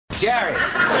Jerry.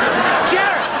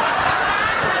 Jerry!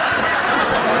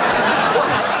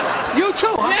 You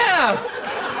too, huh? Yeah.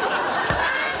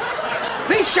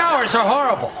 These showers are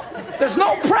horrible. There's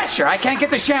no pressure. I can't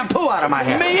get the shampoo out of my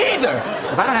hair. Me either.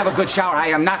 If I don't have a good shower, I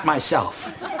am not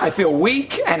myself. I feel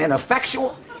weak and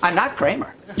ineffectual. I'm not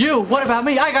Kramer. You, what about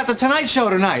me? I got the Tonight Show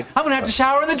tonight. I'm gonna have to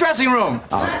shower in the dressing room.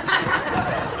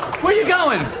 Where you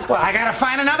going? Well, I gotta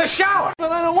find another shower.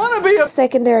 But I don't want to be a...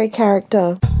 Secondary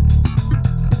character.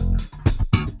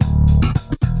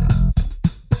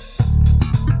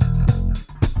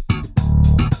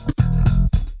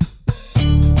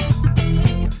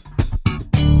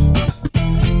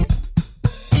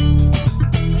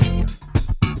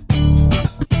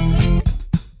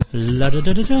 La da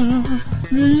da da da,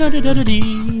 la da da da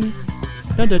dee,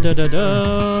 da da da da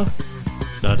da,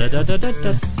 da da da da da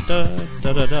da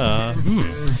da da da.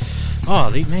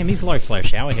 Oh, these low flow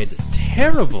shower heads are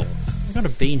terrible. I've got to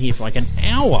be in here for like an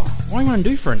hour. What am I going to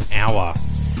do for an hour?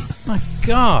 My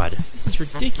God, this is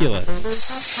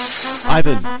ridiculous.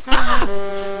 Ivan,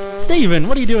 Stephen,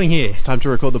 what are you doing here? it's time to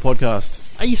record the podcast.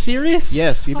 Are you serious?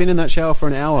 Yes, you've been in that shower for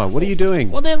an hour. What are you doing?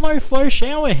 Well, they're low flow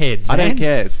shower heads, I man. don't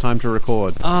care. It's time to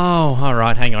record. Oh, all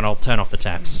right. Hang on. I'll turn off the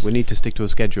taps. We need to stick to a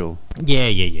schedule, Yeah.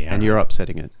 and you're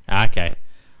upsetting it. Okay.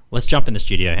 Let's jump in the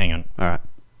studio. Hang on. All right.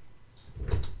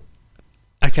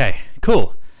 Okay,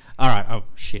 cool. All right. Oh,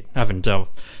 shit. I haven't toweled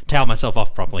myself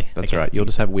off properly. That's Okay. right. You'll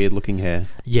just have weird-looking hair,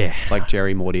 Yeah. like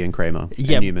Jerry, Morty, and Kramer,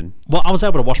 Yeah. and Newman. Well, I was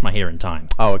able to wash my hair in time.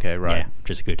 Oh, okay, right. Yeah,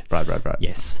 which is good. Right.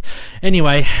 Yes.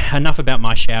 Anyway, enough about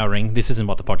my showering. This isn't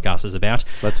what the podcast is about.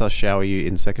 Let's us shower you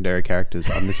in secondary characters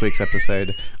on this week's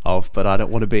episode of But I Don't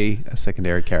Want to Be a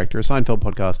Secondary Character, a Seinfeld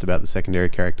podcast about the secondary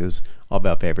characters of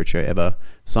our favourite show ever,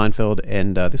 Seinfeld.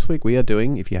 And this week we are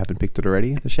doing, if you haven't picked it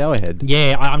already, the showerhead.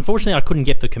 Yeah, unfortunately I couldn't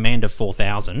get the Commander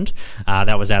 4000.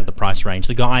 That was out of the price range.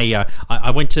 The guy,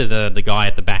 I went to the guy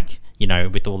at the back, you know,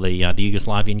 with all the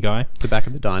Yugoslavian guy. The back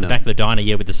of the diner. Back of the diner,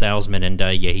 yeah, with the salesman, and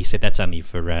he said that's only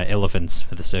for elephants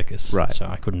for the circus. Right. So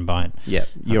I couldn't buy it. Yeah,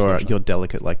 you're Unfortunately.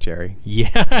 delicate like Jerry.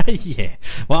 Yeah, yeah.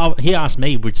 Well, he asked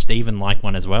me, would Stephen like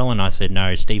one as well? And I said,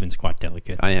 no, Stephen's quite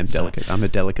delicate. I am So- delicate. I'm a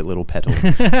delicate little petal.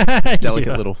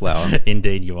 Delicate little flower.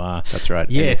 Indeed you are. That's right.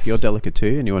 And Yes. if you're delicate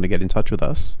too and you want to get in touch with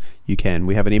us, you can.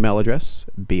 We have an email address,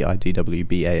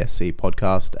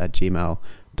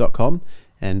 bidwbasc@gmail.com,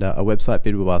 and a website,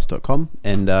 bidwbasc.com.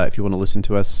 And if you want to listen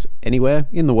to us anywhere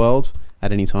in the world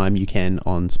at any time, you can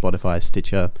on Spotify,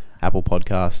 Stitcher, Apple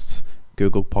Podcasts,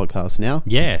 Google Podcasts now.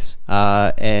 Yes.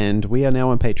 And we are now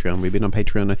on Patreon. We've been on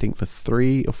Patreon, I think, for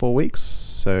 3 or 4 weeks.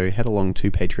 So head along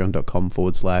to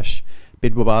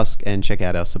patreon.com/bidwabasc and check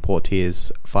out our support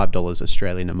tiers. $5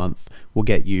 Australian a month will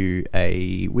get you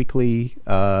a weekly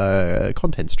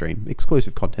content stream,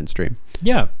 exclusive content stream.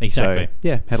 Yeah, exactly. So,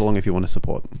 yeah, head along if you want to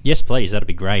support. Yes, please. That'd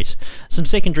be great. Some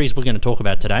secondaries we're going to talk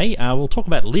about today. We'll talk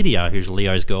about Lydia, who's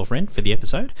Leo's girlfriend for the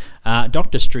episode.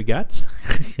 Dr. Strugatz.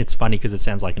 It's funny because it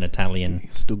sounds like an Italian...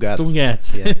 Stugatz. Yeah.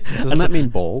 Doesn't that mean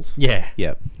balls? Yeah.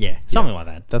 Yeah. Yeah. Something like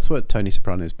that. That's what Tony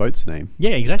Soprano's boat's name. Yeah,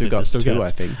 exactly. The Stugatz 2, Stugatz.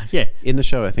 I think. Yeah. In the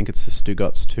show, I think it's the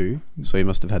Stugatz 2, so he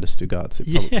must have had a Stugatz. It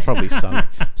Yeah. probably sunk.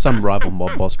 Some rival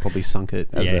mob boss probably sunk it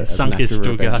as, as sunk an his act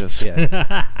of revenge. Strugatz.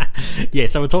 Yeah. Yeah,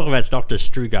 so we'll talk about Dr.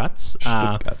 Strugatz,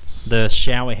 Strugatz. the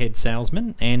showerhead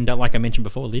salesman, and like I mentioned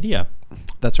before, Lydia.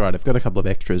 That's right. I've got a couple of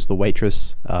extras: the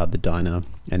waitress, the diner,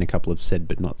 and a couple of said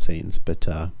but not scenes. But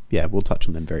yeah, we'll touch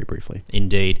on them very briefly.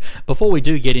 Indeed. Before we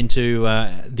do get into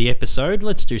the episode,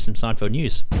 let's do some Seinfeld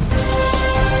news.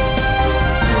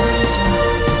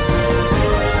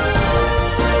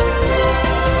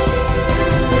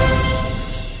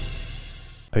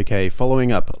 Okay,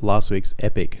 following up last week's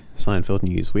epic Seinfeld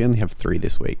news, we only have 3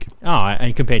 this week. Oh,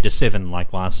 and compared to 7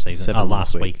 like last season. 7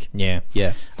 last last week. Yeah.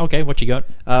 Yeah. Okay, what you got?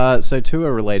 So 2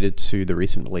 are related to the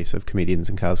recent release of Comedians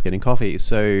in Cars Getting Coffee.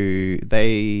 So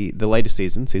the latest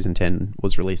season, season 10,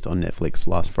 was released on Netflix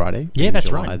last Friday. Yeah, on that's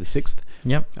July right. the 6th.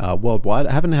 Yep. Worldwide.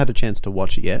 I haven't had a chance to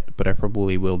watch it yet, but I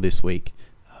probably will this week,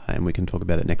 and we can talk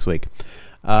about it next week.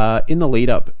 In the lead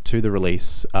up to the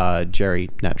release, Jerry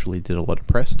naturally did a lot of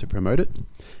press to promote it.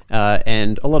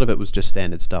 And a lot of it was just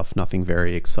standard stuff, nothing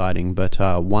very exciting. But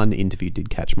one interview did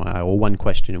catch my eye, or one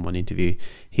question in one interview.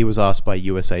 He was asked by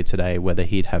USA Today whether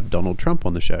he'd have Donald Trump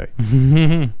on the show.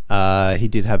 He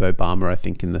did have Obama, I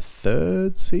think, in the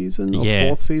 3rd season or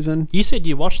 4th season. You said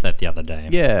you watched that the other day.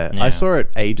 Yeah, I saw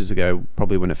it ages ago,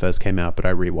 probably when it first came out, but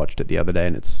I rewatched it the other day,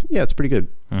 and it's pretty good.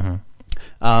 Mm-hmm.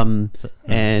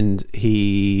 And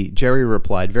Jerry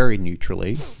replied very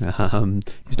neutrally.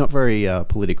 He's not very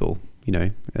political,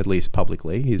 at least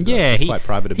publicly. He's He- quite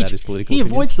private about his political He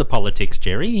opinions. avoids the politics,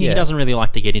 Jerry. He Yeah. doesn't really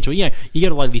like to get into it. You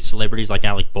get a lot of these celebrities like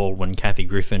Alec Baldwin, Kathy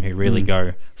Griffin, who really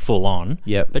go full on.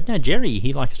 Yep. But no, Jerry,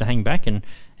 he likes to hang back and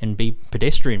be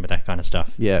pedestrian with that kind of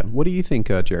stuff. Yeah. What do you think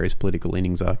Jerry's political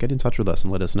leanings are? Get in touch with us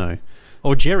and let us know.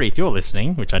 Or Jerry, if you're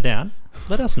listening, which I doubt,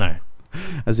 let us know.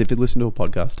 As if he'd listened to a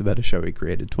podcast about a show he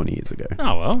created 20 years ago.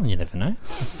 Oh, well, you never know.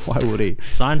 Why would he?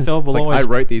 Seinfeld will It's like, always... I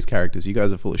wrote these characters. You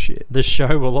guys are full of shit. The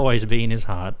show will always be in his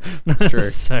heart. That's true.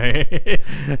 So,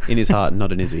 In his heart,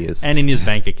 not in his ears. and in his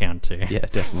bank account too. Yeah,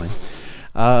 definitely.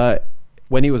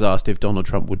 When he was asked if Donald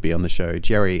Trump would be on the show,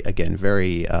 Jerry, again,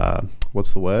 very,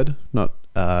 what's the word? Not,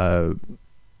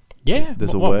 Yeah?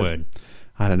 there's What a word. word?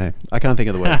 I don't know. I can't think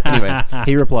of the word. Anyway,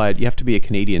 he replied, "You have to be a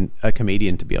comedian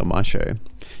to be on my show.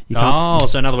 You can't, Oh,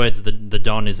 so in other words, the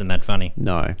Don isn't that funny.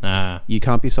 no. Ah. You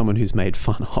can't be someone who's made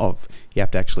fun of. You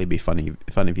have to actually be funny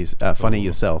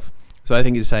yourself." So I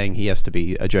think he's saying he has to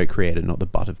be a joke creator, not the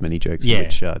butt of many jokes, Yeah.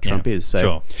 which Trump yeah. is.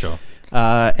 So, Sure.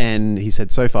 and he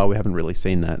said, so far we haven't really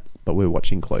seen that, but we're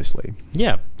watching closely.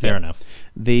 Yeah, fair Yeah. enough.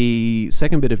 The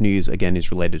second bit of news, again,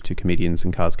 is related to comedians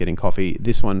and cars getting coffee.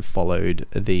 This one followed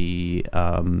the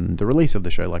release of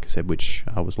the show, like I said, which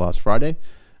was last Friday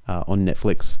on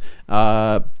Netflix.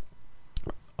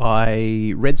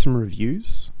 I read some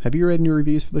reviews. Have you read any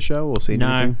reviews for the show or seen No,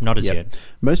 anything? not as yet.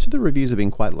 Most of the reviews have been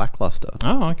quite lackluster.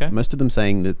 Oh, okay. Most of them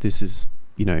saying that this is,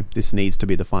 this needs to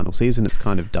be the final season. It's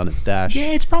kind of done its dash. Yeah,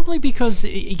 it's probably because,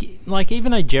 like,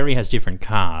 even though Jerry has different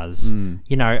cars,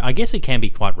 I guess it can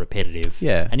be quite repetitive.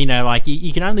 Yeah. And,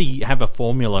 you can only have a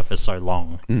formula for so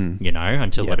long,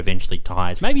 until Yeah. it eventually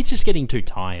tires. Maybe it's just getting too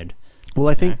tired. Well,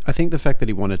 I think the fact that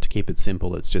he wanted to keep it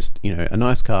simple, it's just, a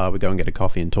nice car, we go and get a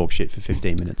coffee and talk shit for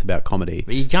 15 minutes about comedy.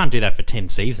 But you can't do that for 10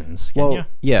 seasons, can you?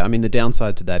 yeah, I mean, the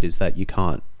downside to that is that you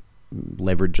can't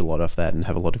leverage a lot off that and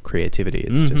have a lot of creativity.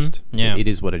 It's just, yeah. it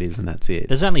is what it is, and that's it.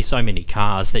 There's only so many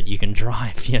cars that you can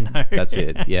drive, That's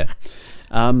it, yeah.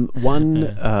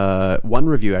 One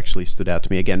review actually stood out to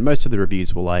me. Again, most of the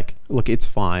reviews were like, look, it's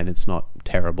fine, it's not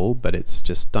terrible, but it's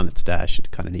just done its dash,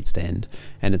 it kind of needs to end,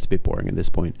 and it's a bit boring at this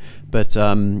point. But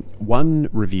one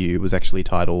review was actually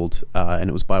titled, and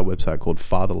it was by a website called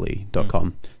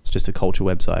fatherly.com. It's just a culture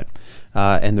website.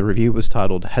 And the review was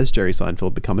titled, "Has Jerry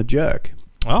Seinfeld become a jerk?"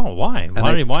 Oh, why?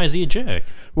 Why is he a jerk?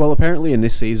 Well, apparently in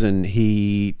this season,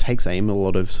 he takes aim at a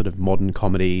lot of sort of modern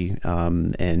comedy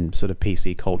and sort of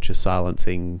PC culture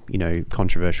silencing,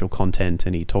 controversial content,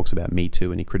 and he talks about Me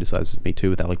Too and he criticizes Me Too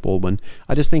with Alec Baldwin.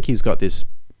 I just think he's got this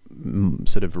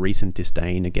sort of recent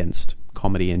disdain against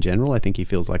comedy in general. I think he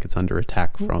feels like it's under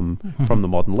attack from the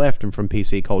modern left and from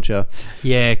PC culture.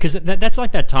 Yeah, because that's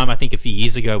like that time, I think, a few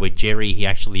years ago where Jerry, he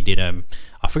actually did,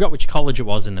 I forgot which college it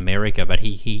was in America, but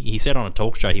he said on a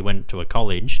talk show he went to a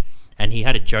college and he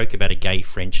had a joke about a gay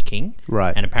French king.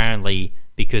 Right. And apparently,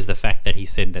 because the fact that he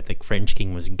said that the French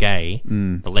king was gay,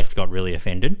 the left got really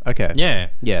offended. Okay. Yeah.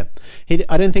 Yeah.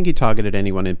 I don't think he targeted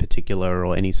anyone in particular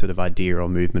or any sort of idea or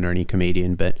movement or any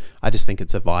comedian, but I just think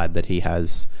it's a vibe that he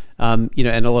has. And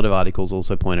a lot of articles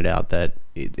also pointed out that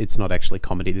it's not actually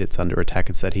comedy that's under attack,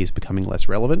 it's that he's becoming less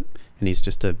relevant and he's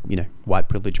just a, white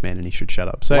privileged man and he should shut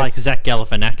up. So, like Zach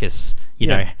Galifianakis,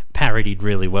 Yeah. parodied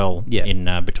really well Yeah. in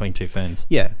Between Two Ferns.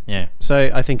 Yeah. Yeah.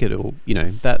 So I think it'll,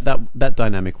 that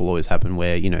dynamic will always happen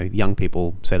where, young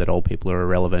people say that old people are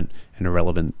irrelevant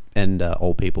and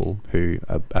old people who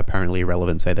are apparently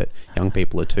irrelevant say that young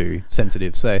people are too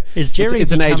sensitive. So Is Jerry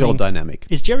it's an becoming- age-old dynamic.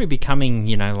 Is Jerry becoming,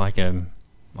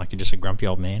 like just a grumpy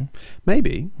old man?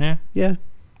 Maybe. Yeah. Yeah.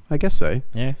 I guess so.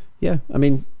 Yeah. Yeah. I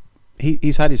mean,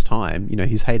 he's had his time.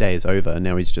 His heyday is over.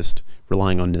 Now he's just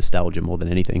relying on nostalgia more than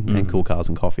anything and cool cars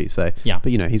and coffee. So, Yeah.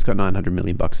 But he's got $900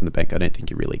 million in the bank. I don't think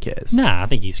he really cares. Nah, I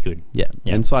think he's good. Yeah.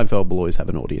 Yeah. And Seinfeld will always have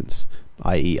an audience,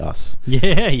 i.e. us.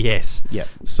 Yeah, yes. Yeah.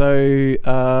 So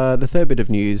the third bit of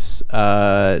news,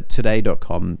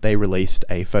 Today.com, they released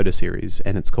a photo series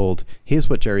and it's called "Here's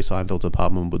What Jerry Seinfeld's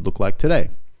Apartment Would Look Like Today."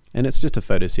 And it's just a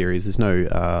photo series. There's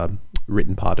no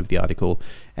written part of the article.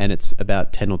 And it's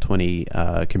about 10 or 20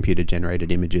 computer-generated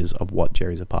images of what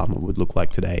Jerry's apartment would look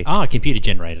like today. Ah, computer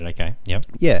generated, okay. Yep.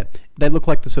 Yeah. They look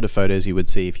like the sort of photos you would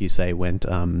see if you, say, went,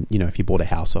 if you bought a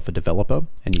house off a developer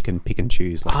and you can pick and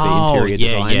choose like the interior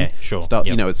design yeah, sure. stuff.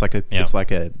 Yep. It's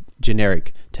like a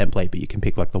generic template, but you can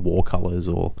pick like the wall colors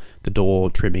or the door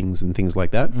trimmings and things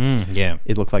like that. Yeah.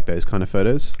 It looked like those kind of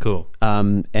photos. Cool.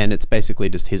 And it's basically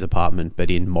just his apartment, but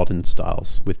in modern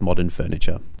styles with modern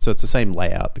furniture. So it's the same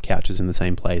layout. The couch is in the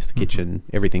same place, the kitchen,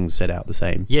 everything's set out the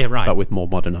same. Yeah, right. But with more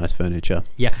modernized furniture.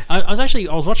 Yeah, I was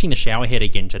watching The Showerhead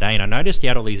again today, and I noticed he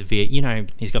had all these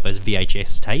he's got those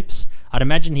VHS tapes. I'd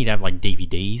imagine he'd have like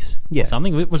DVDs Yeah. or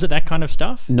something. Was it that kind of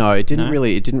stuff? No, it didn't No?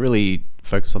 really. It didn't really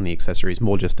focus on the accessories,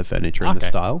 more just the furniture and the Okay.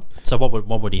 style. So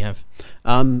what would he have?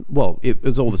 Well, it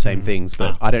was all the same things,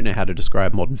 but I don't know how to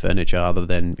describe modern furniture other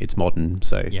than it's modern.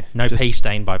 So Yeah, no just- pea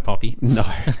stain by Poppy. No,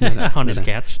 On his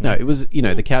couch. No, it was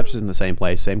the couch is in the same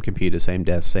place, same computer, same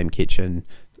desk, same kitchen.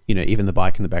 Even the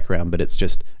bike in the background, but it's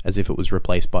just as if it was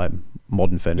replaced by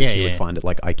modern furniture. Yeah, You would yeah. find it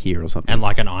like IKEA or something. And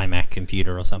like an iMac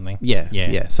computer or something.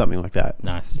 Yeah, something like that.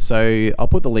 Nice. So I'll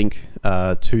put the link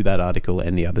to that article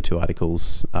and the other two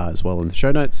articles as well in the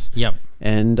show notes. Yep.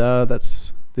 And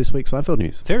that's this week's Seinfeld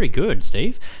news. Very good,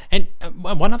 Steve. And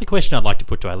one other question I'd like to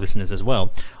put to our listeners as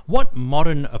well. What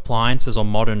modern appliances or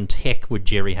modern tech would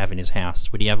Jerry have in his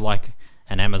house? Would he have like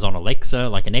an Amazon Alexa,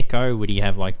 like an Echo? Would he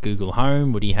have like Google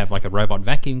Home? Would he have like a robot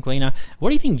vacuum cleaner? What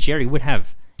do you think Jerry would have?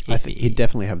 I think he'd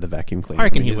definitely have the vacuum cleaner. I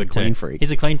reckon he he's would a clean too. freak.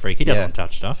 He's a clean freak. He doesn't Yeah.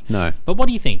 touch stuff. No. But what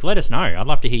do you think? Let us know. I'd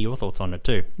love to hear your thoughts on it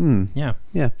too. Yeah.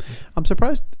 Yeah. I'm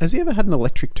surprised. Has he ever had an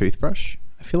electric toothbrush?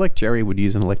 I feel like Jerry would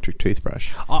use an electric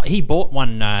toothbrush. Oh, he bought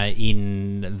one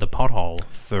in The Pothole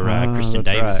for Kristen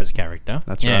that's Davis's right. character.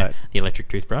 That's Yeah, right. the electric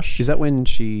toothbrush. Is that when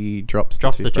she drops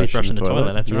the the toothbrush in the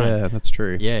toilet, that's right. Yeah, that's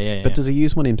true. Yeah. But does he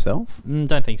use one himself?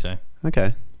 Don't think so.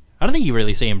 Okay. I don't think you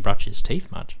really see him brush his teeth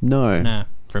much. No. Nah,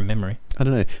 from memory. I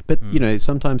don't know. But,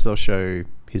 sometimes they'll show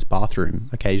his bathroom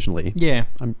occasionally. Yeah.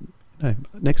 No,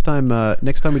 next time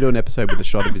we do an episode with a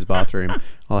shot of his bathroom,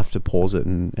 I'll have to pause it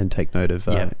and take note of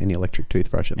Yeah. any electric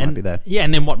toothbrush that might be there. Yeah,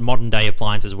 and then what modern day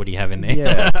appliances would he have in there?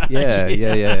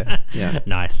 Yeah.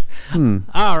 Nice.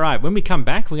 All right, when we come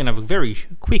back, we're going to have a very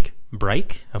quick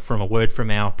break from a word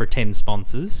from our pretend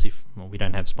sponsors. We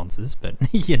don't have sponsors, but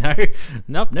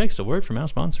up next, a word from our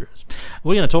sponsors.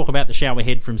 We're going to talk about the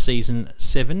Showerhead from season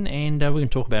 7, and we're going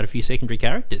to talk about a few secondary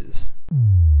characters.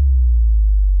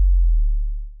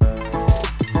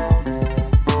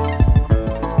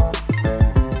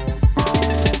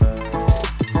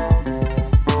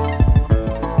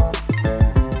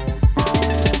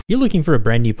 You're looking for a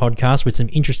brand new podcast with some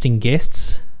interesting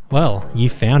guests? Well, you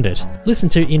found it. Listen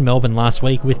to In Melbourne last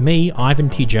week with me, Ivan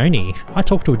Pugioni. I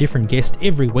talk to a different guest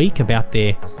every week about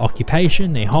their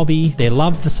occupation, their hobby, their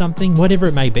love for something, whatever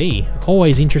it may be.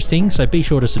 Always interesting, so be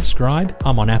sure to subscribe.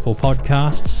 I'm on Apple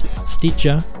Podcasts,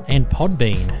 Stitcher, and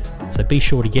Podbean. So be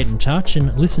sure to get in touch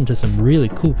and listen to some really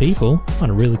cool people on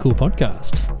a really cool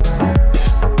podcast.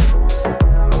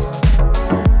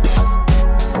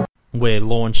 We're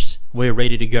launched. We're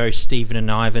ready to go, Stephen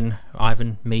and Ivan.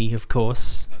 Ivan, me, of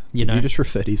course. You know. You just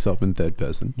refer to yourself in third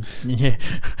person. Yeah.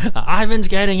 Ivan's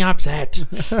getting upset.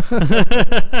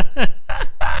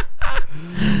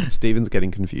 Steven's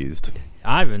getting confused.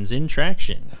 Ivan's in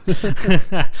traction.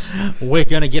 We're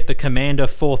going to get the Commander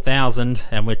 4000,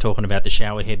 and we're talking about the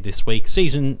Showerhead this week.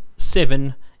 Season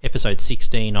 7, episode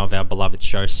 16 of our beloved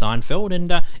show Seinfeld.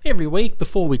 And every week,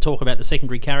 before we talk about the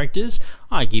secondary characters,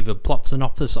 I give a plot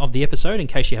synopsis of the episode in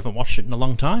case you haven't watched it in a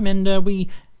long time, and we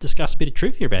discuss a bit of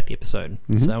trivia about the episode.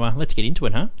 So let's get into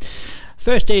it, huh?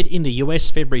 First aired in the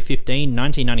US February 15,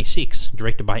 1996,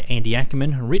 directed by Andy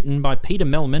Ackerman, written by Peter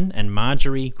Melman and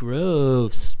Marjorie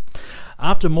Groves.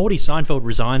 After Morty Seinfeld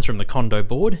resigns from the condo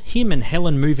board, him and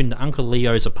Helen move into Uncle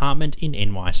Leo's apartment in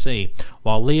NYC,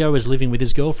 while Leo is living with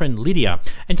his girlfriend Lydia.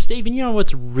 And Stephen, you know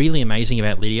what's really amazing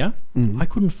about Lydia? I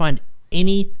couldn't find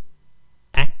any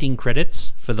acting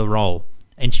credits for the role,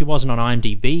 and she wasn't on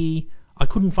IMDb. I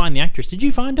couldn't find the actress. Did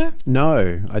you find her?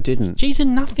 No, I didn't. She's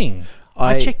in nothing.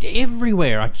 I checked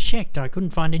everywhere. I couldn't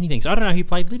find anything. So I don't know who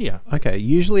played Lydia. Okay,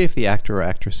 usually if the actor or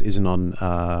actress isn't on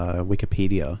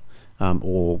Wikipedia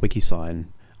or WikiSign,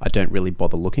 I don't really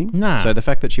bother looking. Nah. So the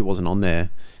fact that she wasn't on there,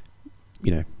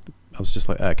 I was just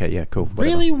like, okay, yeah, cool. Whatever.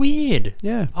 Really weird.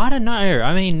 Yeah. I don't know.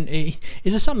 I mean,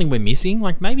 is there something we're missing?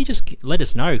 Like, maybe just let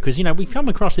us know, because, we've come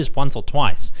across this once or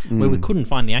twice where we couldn't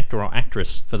find the actor or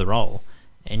actress for the role.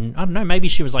 And I don't know, maybe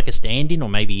she was like a stand-in, or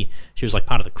maybe she was like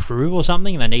part of the crew or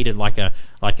something, and they needed like an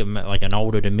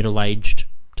older to middle-aged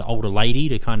older lady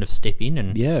to kind of step in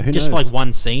and Yeah, who just knows? like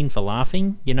one scene for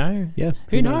laughing, you know? Yeah,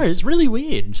 Who knows? It's really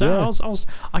weird. So Yeah.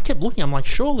 I kept looking. I'm like,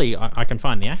 surely I can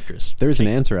find the actress. There is an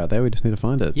answer out there. We just need to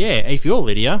find it. Yeah, if you're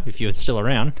Lydia, if you're still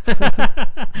around,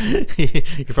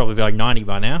 you'd probably be like 90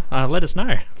 by now. Let us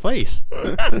know, please.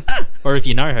 Or if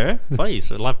you know her,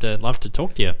 please. I'd love to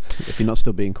talk to you. If you're not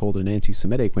still being called an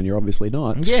anti-Semitic when you're obviously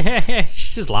not, Yeah,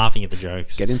 she's just laughing at the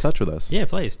jokes. get in touch with us. Yeah,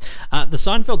 please. The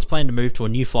Seinfelds plan to move to a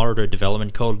new Florida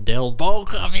development called Del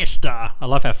Boca Vista. I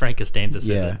love how Frank Costanza says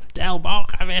Yeah. it. Del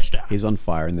Boca Vista. He's on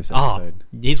fire in this Oh, episode.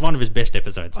 he's one of his best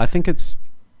episodes. I think it's,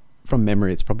 from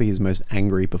memory, it's probably his most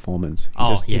angry performance.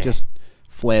 He Yeah. just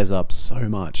flares up so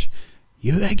much.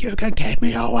 You think you can get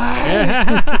me away?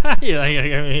 You think you're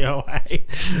giving me away?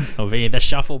 I'll be the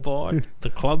shuffleboard, the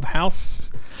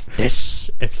clubhouse. This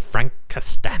is Frank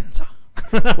Costanza.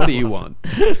 What do you want?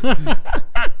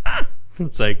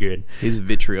 So good. His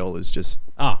vitriol is just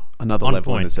another on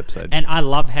level in point. this episode. And I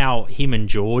love how him and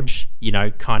George, you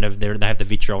know, kind of they have the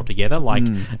vitriol together. Like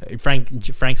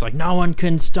Frank's like, no one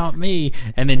can stop me,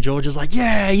 and then George is like,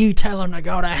 yeah, you tell him to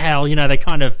go to hell. You know, they're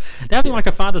having like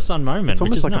a father-son moment. It's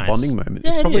almost which is like nice. a bonding moment.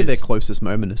 Yeah, It's probably it their is. closest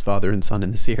moment as father and son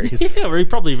in the series. Yeah, or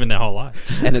probably even their whole life.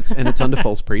 and it's under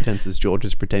false pretenses. George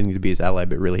is pretending to be his ally,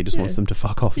 but really he just wants them to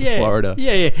fuck off to Florida.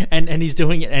 Yeah, and he's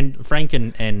doing it, and Frank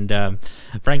and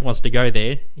Frank wants to go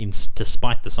there to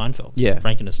spite the Seinfelds. Yeah,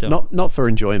 Frank and Estelle. Not for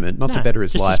enjoyment, not No, to better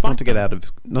his just to life, spite not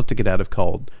to get out of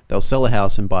cold. They'll sell a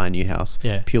house and buy a new house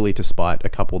purely to spite a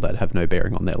couple that have no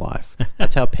bearing on their life.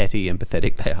 That's how petty and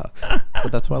pathetic they are.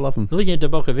 But that's why I love them. Looking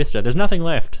at Boca Vista, there's nothing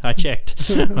left. I checked.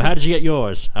 Well, how did you get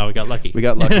yours? Oh, we got lucky. We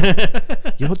got lucky.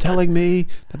 You're telling me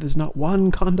that there's not one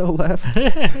condo left?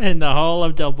 In the whole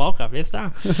of Del Boca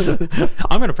Vista.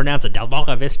 I'm going to pronounce it Del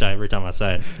Boca Vista every time I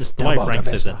say it. Just the Del way Boca Frank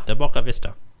says Vista. it. Del Boca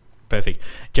Vista. Perfect.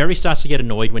 Jerry starts to get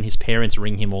annoyed when his parents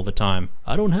ring him all the time.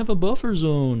 I don't have a buffer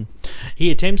zone. He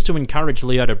attempts to encourage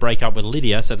Leo to break up with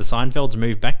Lydia so the Seinfelds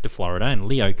move back to Florida and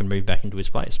Leo can move back into his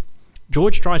place.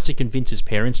 George tries to convince his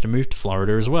parents to move to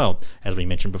Florida as well, as we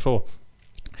mentioned before.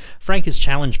 Frank is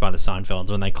challenged by the Seinfelds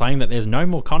when they claim that there's no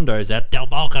more condos at Del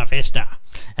Boca Vista,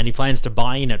 and he plans to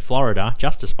buy in at Florida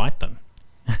just to spite them.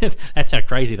 That's how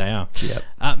crazy they are. Yep.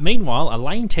 Meanwhile,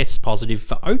 Elaine tests positive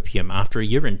for opium after a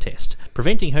urine test,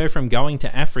 preventing her from going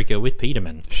to Africa with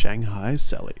Peterman. Shanghai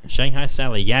Sally. Shanghai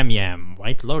Sally, Yam Yam,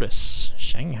 White Lotus,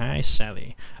 Shanghai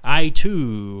Sally. I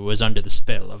too was under the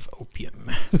spell of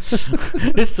opium.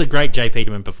 This is a great J.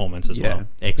 Peterman performance as well.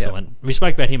 Excellent. We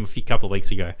spoke about him a couple of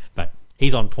weeks ago, but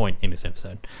he's on point in this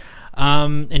episode.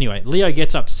 Anyway, Leo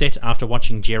gets upset after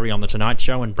watching Jerry on The Tonight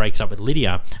Show and breaks up with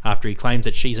Lydia after he claims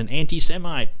that she's an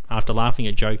anti-Semite after laughing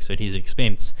at jokes at his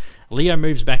expense. Leo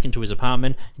moves back into his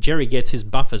apartment. Jerry gets his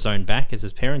buffer zone back as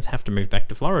his parents have to move back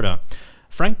to Florida.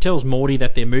 Frank tells Morty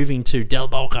that they're moving to Del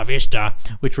Boca Vista,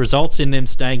 which results in them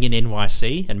staying in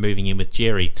NYC and moving in with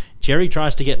Jerry. Jerry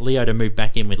tries to get Leo to move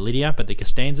back in with Lydia, but the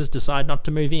Costanzas decide not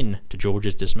to move in, to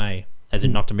George's dismay, as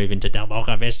in not to move into Del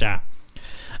Boca Vista.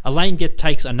 Elaine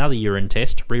takes another urine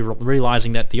test,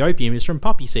 realising that the opium is from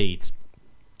poppy seeds,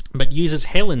 but uses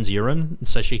Helen's urine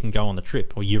so she can go on the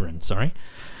trip, or urine, sorry.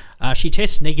 She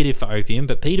tests negative for opium,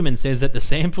 but Peterman says that the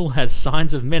sample has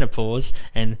signs of menopause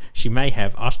and she may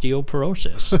have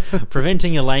osteoporosis,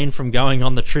 preventing Elaine from going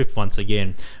on the trip once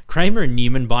again. Kramer and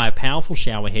Newman buy a powerful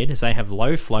shower head as they have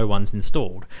low-flow ones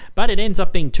installed, but it ends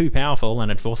up being too powerful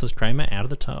and it forces Kramer out of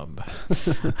the tub.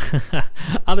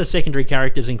 Other secondary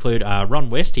characters include Ron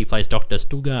West. He plays Dr.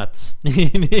 Stugatz.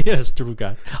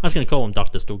 Stugatz. I was going to call him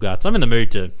Dr. Stugatz. I'm in the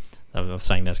mood of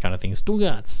saying those kind of things.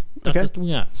 Stugatz. Dr.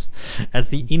 Stugatz. As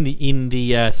in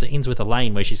the scenes with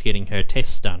Elaine where she's getting her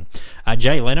tests done.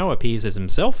 Jay Leno appears as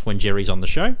himself when Jerry's on the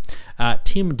show.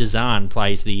 Tim DeZahn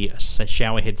plays the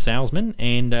showerhead salesman,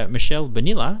 and Michelle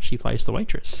Bonilla, she plays the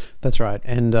waitress. That's right,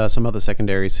 and some other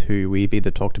secondaries who we've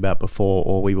either talked about before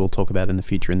or we will talk about in the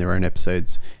future in their own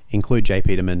episodes include J.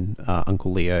 Peterman,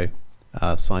 Uncle Leo,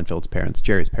 Seinfeld's parents,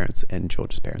 Jerry's parents, and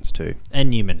George's parents too. And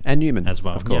Newman. As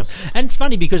well, of course. Yeah. And it's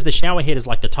funny because the showerhead is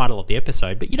like the title of the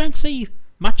episode, but you don't see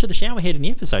much of the showerhead in the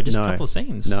episode, just a couple of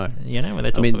scenes. No. You know, when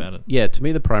they talk about it. Yeah, to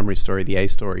me the primary story, the A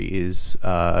story, is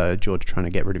George trying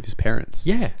to get rid of his parents.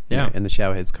 Yeah. You know, and the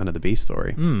showerhead's kind of the B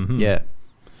story. Mm-hmm. Yeah.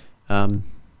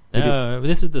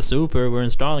 This is the super. We're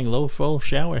installing low-flow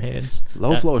shower heads.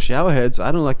 Low flow shower heads.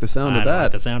 I don't like the sound of I don't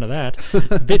like that. the sound of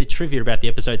that. Bit of trivia about the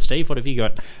episode, Steve. What have you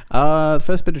got? The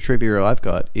first bit of trivia I've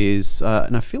got is,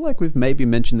 and I feel like we've maybe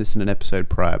mentioned this in an episode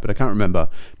prior, but I can't remember.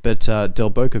 But Del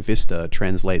Boca Vista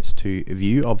translates to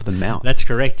view of the mouth. That's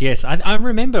correct, yes. I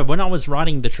remember when I was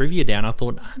writing the trivia down, I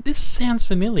thought, this sounds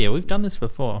familiar. We've done this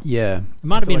before. Yeah. It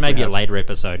might have been maybe a later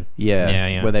episode.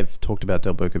 Yeah, where they've talked about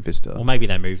Del Boca Vista. Or maybe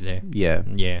they moved there. Yeah.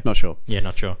 Yeah. Not sure. Yeah,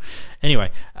 not sure.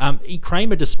 Anyway,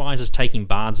 Kramer despises taking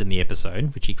baths in the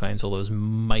episode, which he claims all those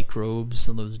microbes,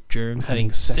 all those germs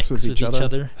having sex with each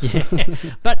other. Yeah.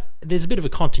 But there's a bit of a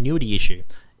continuity issue.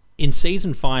 In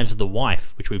Season 5's The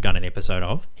Wife, which we've done an episode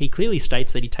of, he clearly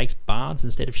states that he takes baths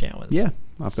instead of showers. Yeah,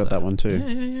 I've got that one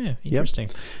too. Yeah.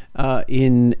 Interesting.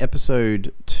 In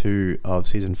Episode 2 of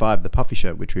Season 5, The Puffy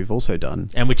Show, which we've also done.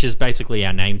 And which is basically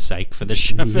our namesake for the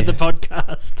show, for the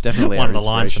podcast. Definitely one our of the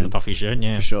lines from inspiration. The Puffy Show,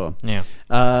 yeah. For sure.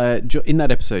 Yeah. In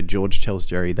that episode, George tells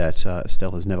Jerry that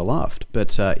Estelle has never laughed.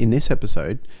 But in this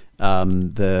episode,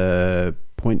 the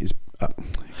point is...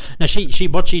 Now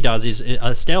what she does is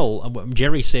Estelle.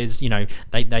 Jerry says,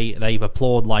 they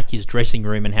applaud like his dressing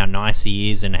room and how nice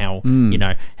he is and how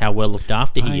how well looked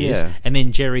after he is. Yeah. And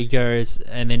then Jerry goes,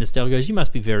 and then Estelle goes, "You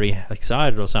must be very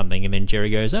excited or something." And then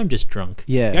Jerry goes, "I'm just drunk."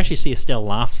 Yeah. You actually see Estelle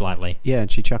laugh slightly. Yeah,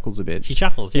 and she chuckles a bit. She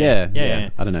chuckles. Yeah.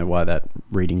 I don't know why that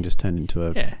reading just turned into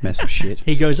a mess of shit.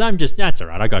 He goes, "That's all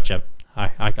right. I got you.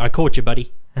 I caught you,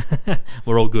 buddy.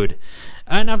 We're all good."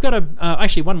 And I've got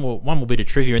actually one more bit of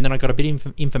trivia, and then I've got a bit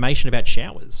of information about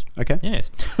showers. Okay. Yes.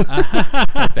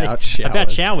 About showers. About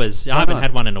showers. I haven't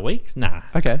had one in a week. Nah.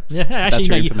 Okay. Yeah, actually, That's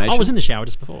your information. I was in the shower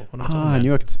just before. What am I talking I about?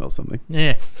 knew I could smell something.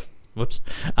 Yeah. Whoops.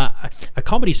 A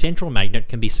Comedy Central magnet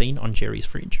can be seen on Jerry's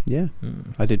fridge. Yeah,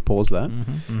 I did pause that.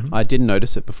 I didn't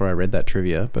notice it before I read that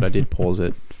trivia, but I did pause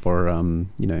it for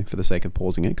for the sake of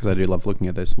pausing it, because I do love looking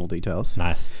at those small details.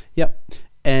 Nice. Yep.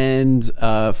 And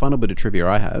final bit of trivia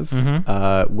I have,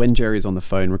 when Jerry's on the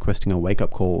phone requesting a wake-up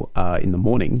call in the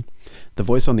morning, the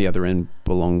voice on the other end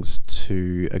belongs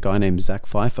to a guy named Zach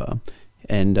Pfeiffer,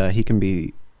 and he can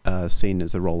be seen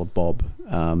as the role of Bob,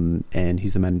 and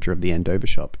he's the manager of the Andover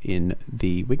shop in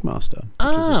The Wigmaster,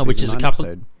 which is a couple.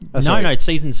 episode. No, it's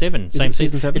season 7. Is it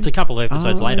season 7? It's a couple of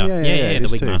episodes later. Yeah, The it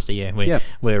is too. Wigmaster.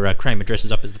 Where Kramer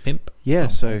dresses up as the pimp. Yeah,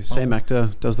 so same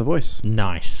actor does the voice.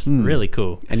 Nice, really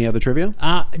cool. Any other trivia?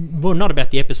 Well, not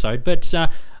about the episode, but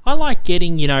I like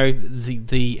getting,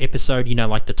 the episode,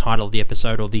 like the title of the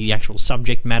episode or the actual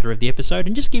subject matter of the episode,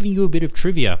 and just giving you a bit of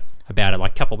trivia about it.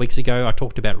 Like a couple of weeks ago, I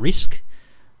talked about Risk,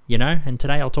 and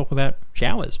today I'll talk about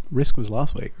showers. Risk was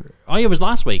last week. Oh, yeah, it was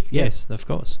last week. Yeah. Yes, of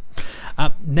course.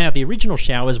 Now, the original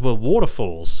showers were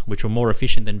waterfalls, which were more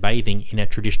efficient than bathing in a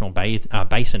traditional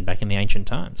basin back in the ancient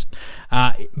times.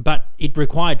 But it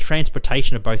required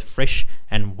transportation of both fresh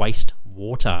and waste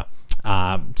water.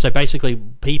 So basically,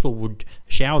 people would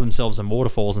shower themselves in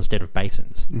waterfalls instead of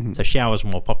basins. So showers were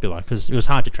more popular because it was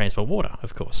hard to transport water,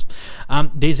 of course.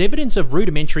 There's evidence of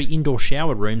rudimentary indoor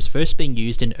shower rooms first being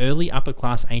used in early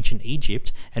upper-class ancient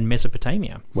Egypt and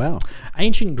Mesopotamia. Wow.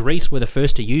 Ancient Greece were the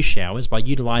first to use showers by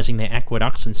utilising their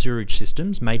aqueducts and sewerage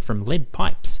systems made from lead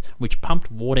pipes, which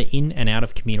pumped water in and out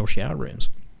of communal shower rooms.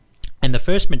 And the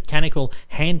first mechanical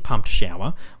hand-pumped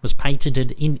shower was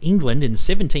patented in England in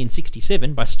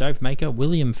 1767 by stovemaker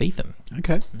William Feetham.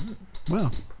 Okay.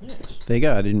 Wow. Yes. There you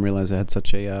go. I didn't realise it had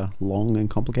such a long and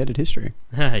complicated history.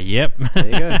 Yep. There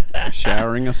you go.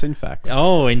 Showering us in facts.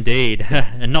 Oh, indeed.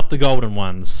 And not the golden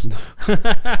ones.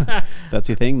 That's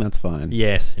your thing? That's fine.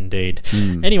 Yes, indeed.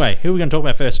 Anyway, who are we going to talk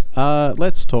about first?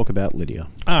 Let's talk about Lydia.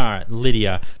 All right,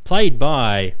 Lydia, played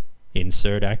by...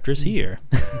 insert actress here.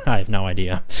 I have no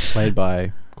idea. Played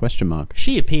by... ?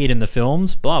 She appeared in the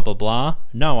films, blah, blah, blah,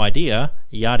 no idea,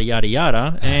 yada, yada,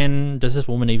 yada, and does this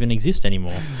woman even exist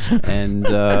anymore? And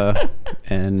yeah.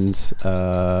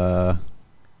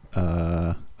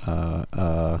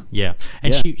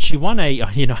 And she won a,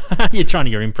 you're trying to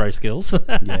your improv skills.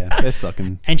 yeah, they're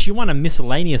sucking. And she won a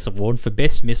miscellaneous award for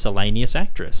Best Miscellaneous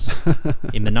Actress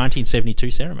in the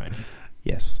 1972 ceremony.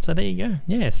 Yes. So there you go.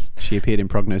 Yes. She appeared in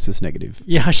Prognosis Negative.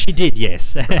 Yeah, she did,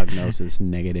 yes. Prognosis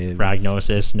Negative.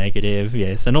 Prognosis Negative,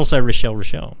 yes. And also Rochelle.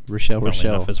 Rochelle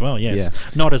enough as well, yes. Yeah.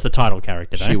 Not as the title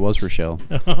character, though. She was Rochelle.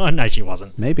 No, she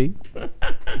wasn't. Maybe.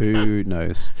 Who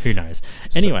knows? Who knows?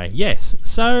 Anyway, yes.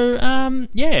 So,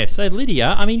 so Lydia,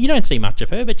 I mean, you don't see much of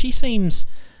her, but she seems,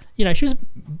 she was a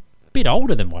bit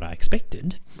older than what I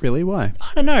expected. Really? Why?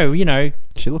 I don't know,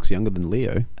 She looks younger than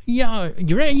Leo. Yeah,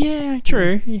 you're right. Yeah,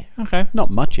 true. Yeah, okay. Not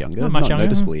much younger. Not much younger.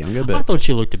 Noticeably younger, I but thought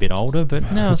she looked a bit older,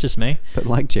 but no, it's just me. but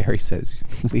like Jerry says,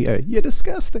 Leo, you're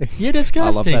disgusting. You're disgusting.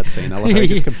 I love that scene. I love how he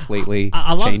just completely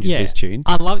changes his tune.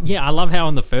 I love how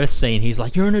in the first scene he's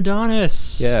like, "You're an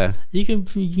Adonis. Yeah. you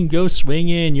can go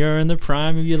swinging. You're in the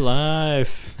prime of your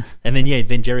life." And then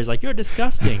then Jerry's like, "You're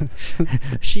disgusting.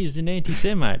 She's an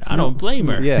anti-Semite. I don't blame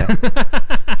her." Yeah.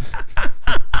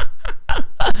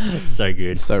 So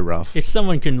good. So rough. If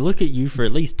someone can look at you for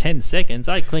at least 10 seconds,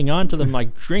 I cling on to them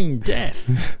like dream death.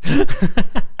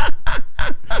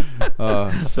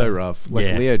 Oh, so rough. Like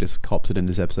Yeah. Leo just cops it in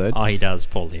this episode. Oh, he does,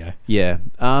 Paul Leo. Yeah.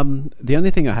 The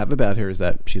only thing I have about her is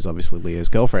that she's obviously Leo's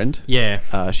girlfriend.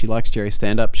 Yeah. She likes Jerry's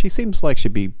stand-up. She seems like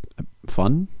she'd be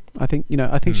fun. I think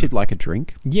she'd like a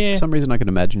drink. Yeah. For some reason I can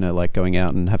imagine her like going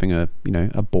out and having a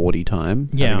bawdy time.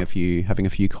 Yeah. Having a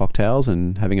few cocktails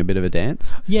and having a bit of a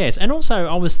dance. Yes, and also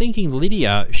I was thinking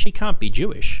Lydia, she can't be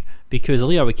Jewish because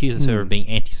Leo accuses her of being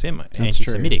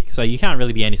anti-Semitic. So you can't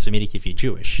really be anti-Semitic if you're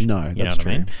Jewish. No, you know that's what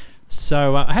I mean? true.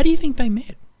 So how do you think they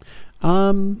met?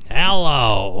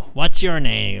 Hello, what's your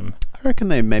name? I reckon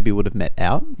they maybe would have met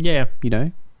out. Yeah.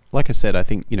 Like I said, I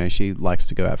think she likes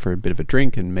to go out for a bit of a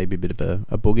drink and maybe a bit of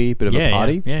a boogie, bit of a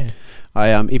party. Yeah.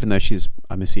 Even though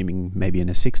I'm assuming maybe in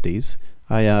her 60s,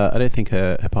 I don't think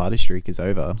her party streak is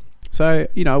over. So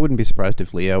I wouldn't be surprised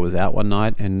if Leo was out one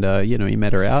night and he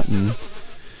met her out and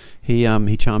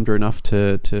he charmed her enough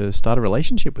to start a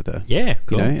relationship with her. Yeah,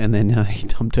 cool. And then he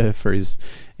dumped her for his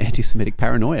anti-Semitic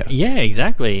paranoia. Yeah,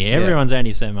 exactly. Everyone's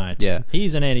anti-Semite. Yeah.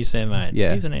 He's an anti-Semite.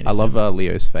 Yeah, He's an I anti-Semite. love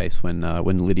Leo's face when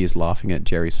Lydia's laughing at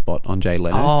Jerry's spot on Jay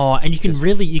Leno. Oh, and you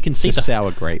can see just the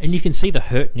sour grapes. and you can see the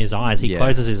hurt in his eyes. He Yeah.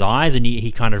 closes his eyes and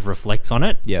he kind of reflects on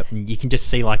it. Yep. And you can just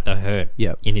see like the hurt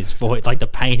Yep. in his voice, like the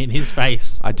pain in his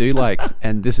face. I do like,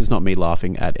 and this is not me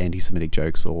laughing at anti-Semitic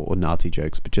jokes or Nazi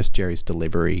jokes, but just Jerry's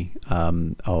delivery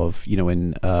of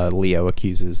when Leo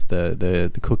accuses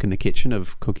the cook in the kitchen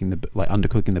of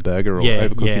undercooking the burger or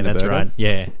overcooking the that's burger. right.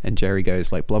 Yeah. And Jerry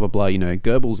goes like blah blah blah.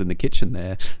 Goebbels in the kitchen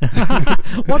there.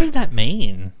 What did that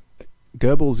mean?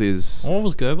 Goebbels is What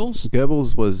was Goebbels?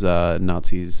 Goebbels was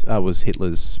was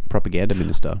Hitler's propaganda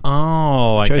minister.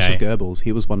 Oh, okay. Joseph Goebbels,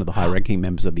 he was one of the high-ranking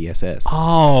members of the SS.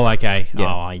 Oh, okay. Yeah.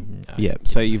 Oh, Yeah,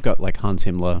 so you've got like Hans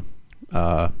Himmler,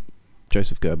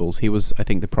 Joseph Goebbels. He was, I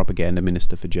think, the propaganda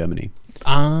minister for Germany.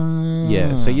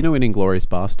 Yeah, so in Inglourious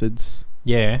Bastards,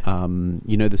 Yeah.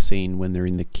 the scene when they're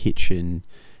in the kitchen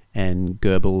and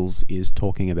Goebbels is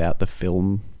talking about the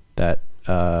film that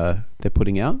they're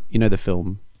putting out. The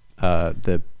film,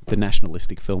 the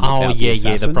nationalistic film. Oh, about yeah, the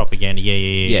assassin. the propaganda.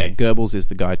 Yeah. Goebbels is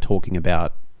the guy talking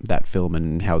about that film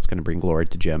and how it's going to bring glory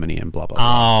to Germany and blah blah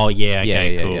blah. Oh, yeah.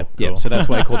 Okay, yeah, cool. yeah. So that's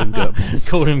why I called him Goebbels.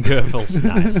 Called him Goebbels.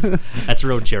 Nice. That's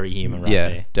real Jerry humor right Yeah,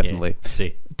 there. definitely. Yeah,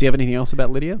 sick. Do you have anything else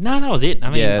about Lydia? No, that was it. I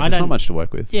mean, Yeah, I there's don't, not much to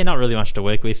work with. Yeah, not really much to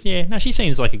work with. Yeah, no, she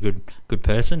seems like a good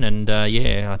person, and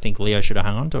I think Leo should have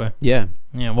hung on to her. Yeah,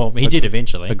 Yeah, well, he did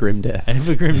eventually. for grim death. And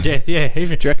for grim death, yeah.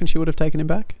 Even, Do you reckon she would have taken him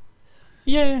back?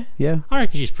 yeah. Yeah. I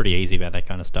reckon she's pretty easy about that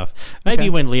kind of stuff. Maybe Okay.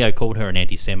 when Leo called her an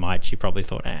anti-Semite, she probably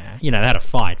thought, they had a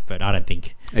fight, but I don't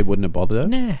think. It wouldn't have bothered her?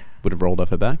 Nah. Would have rolled off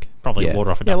her back? Probably yeah. rolled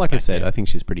off her Yeah, like I back, said, yeah. I think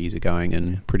she's pretty easygoing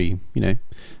and pretty,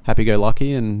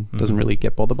 happy-go-lucky and doesn't really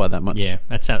get bothered by that much. Yeah,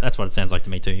 that's what it sounds like to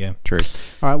me too. Yeah. True.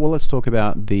 All right, well, let's talk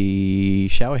about the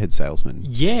showerhead salesman.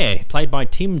 Yeah, played by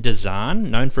Tim DeZahn,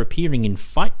 known for appearing in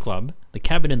Fight Club, The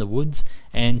Cabin in the Woods,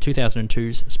 and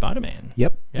 2002's Spider-Man.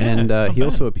 Yep. Yeah, and not he bad.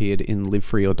 also appeared in Live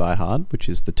Free or Die Hard, which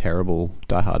is the terrible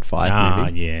Die Hard 5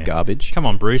 movie. Yeah. Garbage. Come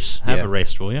on, Bruce, have Yeah. a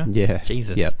rest, will you? Yeah.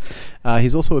 Jesus. Yeah.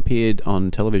 He's also appeared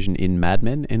on television in Mad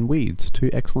Men and Weeds, 2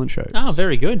 excellent shows. Oh,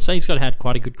 very good. So he's had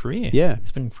quite a good career. Yeah.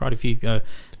 There's been quite a few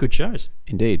good shows.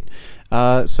 Indeed.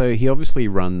 So he obviously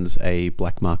runs a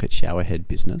black market showerhead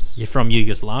business. You're from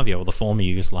Yugoslavia, or the former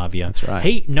Yugoslavia. That's right.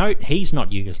 He's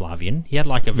not Yugoslavian. He had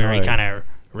like a very No. kind of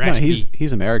No, raspy...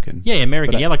 he's American. Yeah,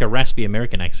 American. But He had like a raspy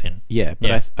American accent. Yeah, but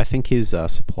Yeah. I think his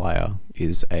supplier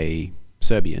is a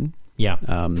Serbian. Yeah.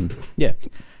 Yeah.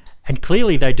 And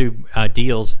clearly they do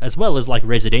deals as well as like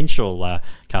residential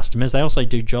customers. They also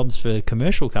do jobs for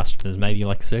commercial customers, maybe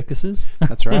like circuses.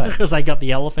 That's right. Because they got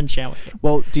the elephant shower.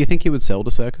 Well, do you think he would sell to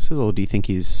circuses, or do you think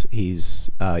he's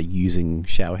using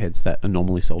showerheads that are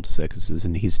normally sold to circuses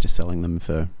and he's just selling them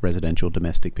for residential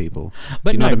domestic people?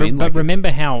 But do you know no, what I mean? but Like-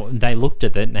 remember how they looked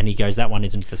at it and he goes, that one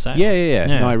isn't for sale. Yeah.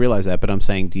 No, I realize that, but I'm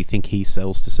saying, do you think he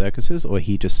sells to circuses, or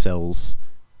he just sells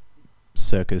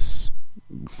circus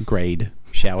grade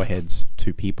showerheads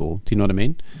to people? Do you know what I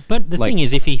mean? But the Like- thing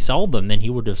is, if he sold them, then he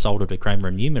would have sold it to Kramer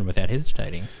and Newman without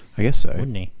hesitating, I guess so.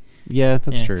 wouldn't he? Yeah,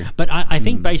 that's true. But I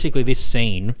think basically this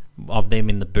scene of them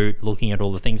in the boot looking at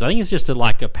all the things, I think it's just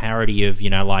like a parody of,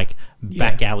 like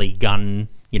back alley gun,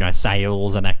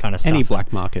 sales and that kind of stuff. Any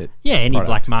black market. Yeah, any product.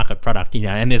 black market product,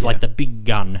 and there's like the big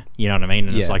gun, you know what I mean?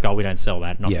 And it's Yeah. like, oh, we don't sell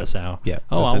that, not Yeah. for sale. Yeah.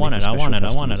 Oh, That's I only want for it, I want it,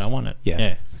 special I want it, I customers. want it.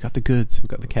 Yeah. We got the goods. We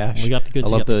got the cash. We got the goods, I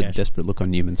we love got the the cash. desperate look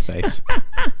on Newman's face.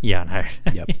 Yeah, I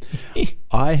know. Yep.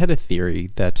 I had a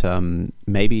theory that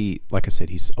maybe, like I said,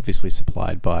 he's obviously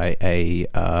supplied by a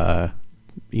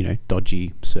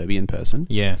dodgy Serbian person.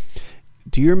 Yeah.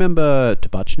 Do you remember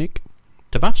Tabachnik,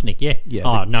 Tabachnik, yeah. Yeah,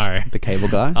 Oh, no. the cable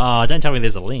guy Oh, don't tell me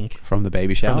there's a link. from the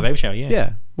Baby Shower? From the Baby Shower, yeah.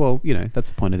 Yeah. Well, that's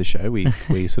the point of the show.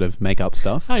 We sort of make up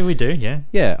stuff. Oh, we do, yeah.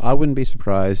 Yeah, I wouldn't be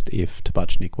surprised if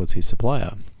Tabachnik was his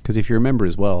supplier, because if you remember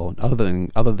as well, other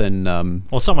than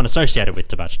Or someone associated with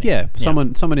Tabachnik. yeah,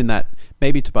 someone in that,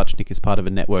 maybe Tabachnik is part of a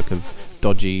network of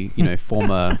dodgy,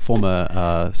 former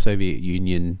Soviet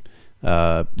Union,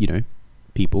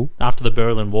 people. After the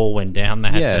Berlin Wall went down, they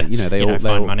had to they all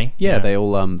find money. Yeah, they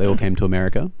all came to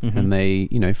America and they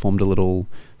formed a little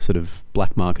sort of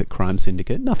black market crime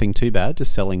syndicate. Nothing too bad,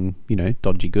 just selling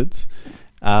dodgy goods.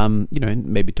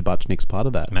 Maybe Tabachnik's part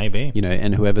of that. Maybe.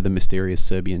 And whoever the mysterious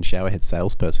Serbian showerhead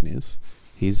salesperson is,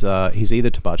 he's either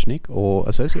Tabachnik or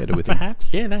associated with him.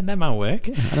 Perhaps, yeah, that might work.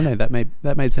 I don't know.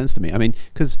 That made sense to me. I mean,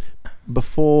 because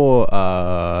before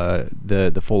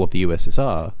the fall of the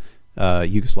USSR,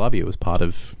 Yugoslavia was part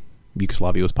of the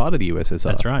USSR.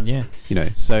 That's right, yeah.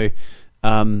 So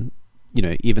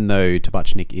even though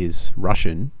Tabachnik is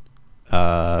Russian,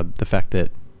 the fact that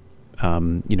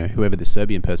whoever the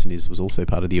Serbian person is was also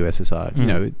part of the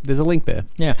USSR. There's a link there.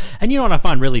 Yeah, and you know what I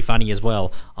find really funny as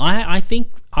well? I think,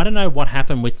 I don't know what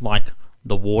happened with like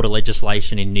the water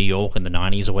legislation in New York in the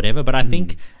 90s or whatever, but I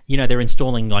think, they're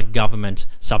installing like government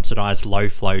subsidized low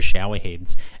flow shower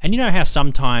heads. And you know how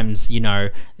sometimes,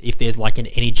 if there's like an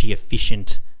energy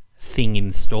efficient thing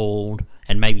installed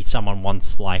and maybe someone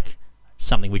wants like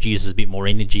something which uses a bit more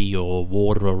energy or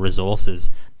water or resources,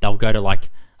 they'll go to like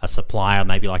a supplier,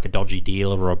 maybe like a dodgy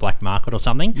dealer or a black market or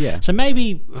something. Yeah. So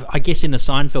maybe, I guess in the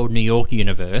Seinfeld New York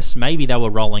universe, maybe they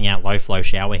were rolling out low flow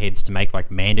shower heads to make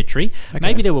like mandatory. Okay.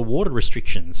 Maybe there were water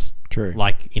restrictions. True.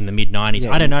 Like in the mid 90s.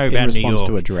 Yeah, I don't know in about New response York.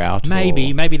 to a drought.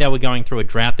 Maybe they were going through a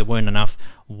drought. There weren't enough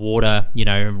water,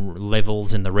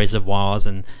 levels in the reservoirs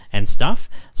and stuff.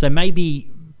 So maybe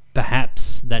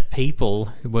perhaps that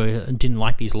people didn't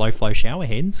like these low flow shower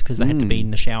heads because they had to be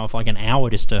in the shower for like an hour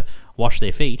just to wash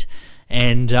their feet.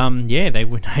 And they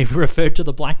referred to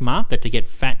the black market to get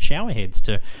fat shower heads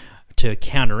to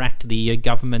counteract the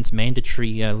government's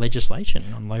mandatory legislation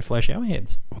on low flow shower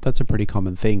heads. Well, that's a pretty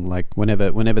common thing. Like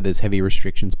whenever there's heavy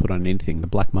restrictions put on anything, the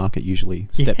black market usually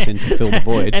steps in to fill the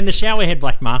void. And the showerhead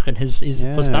black market was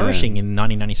Yeah. flourishing in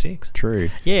 1996.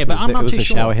 True. Yeah, but I'm not it was too the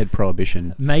sure. showerhead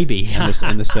prohibition. Maybe.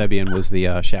 And the Serbian was the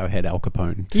showerhead Al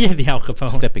Capone. Yeah, the Al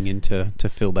Capone. Stepping in to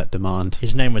fill that demand.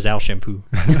 His name was Al Shampoo.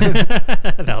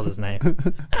 That was his name.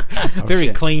 Very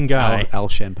Sha- clean guy. Al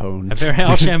Champone. A very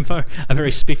Al Shampoo, a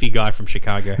very spiffy guy from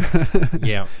Chicago.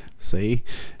 Yeah. See?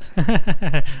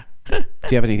 Do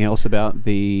you have anything else about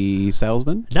the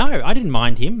salesman? No, I didn't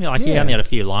mind him. Like, he Yeah. only had a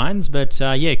few lines, but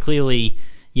clearly,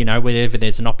 whenever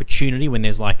there's an opportunity, when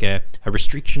there's like a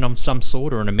restriction of some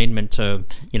sort or an amendment to,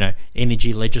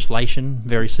 energy legislation,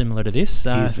 very similar to this, He's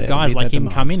there to guys meet like that him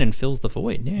come demand. in and fills the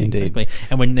void. Yeah, Indeed. exactly.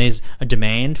 And when there's a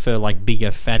demand for like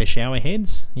bigger, fatter shower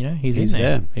heads, he's in there.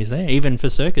 there. He's there, even for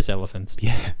circus elephants.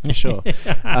 Yeah, for sure.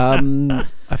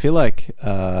 I feel like...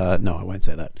 no, I won't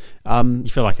say that. You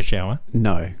feel like a shower.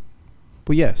 No.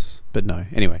 Well, yes, but no.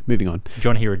 Anyway, moving on. Do you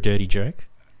want to hear a dirty joke?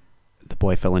 The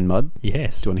boy fell in mud.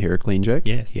 Yes. Do you want to hear a clean joke?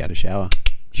 Yes. He had a shower.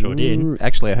 Sure did.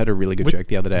 Actually, I heard a really good Which- joke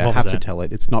the other day. I what have was to that? tell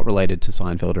it. It's not related to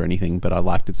Seinfeld or anything, but I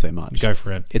liked it so much. Go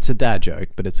for it. It's a dad joke,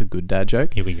 but it's a good dad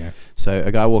joke. Here we go. So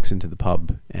a guy walks into the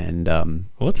pub and...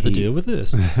 What's the deal with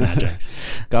this? Nah, jokes.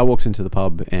 Guy walks into the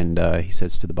pub and he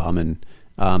says to the barman,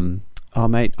 oh,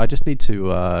 mate, I just need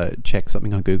to check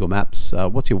something on Google Maps.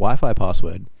 What's your Wi-Fi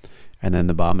password? And then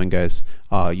the barman goes,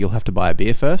 oh, you'll have to buy a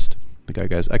beer first. The guy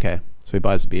goes, okay. So he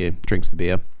buys the beer, drinks the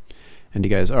beer. And he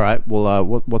goes, all right, well,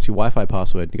 what's your Wi-Fi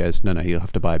password? And he goes, no, you'll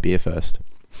have to buy a beer first.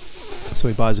 So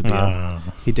he buys a beer.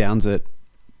 Ah. He downs it.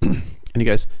 And he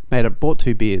goes, mate, I've bought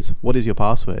 2 beers. What is your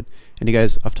password? And he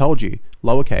goes, I've told you,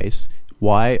 lowercase,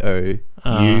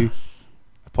 Y-O-U...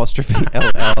 apostrophe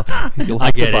LL. You'll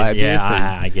have to buy a beer soon.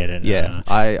 I get it. Yeah,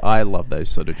 I love those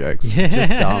sort of jokes. Just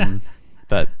dumb,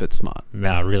 but smart.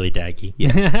 No, really daggy.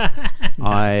 Yeah.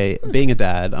 Being a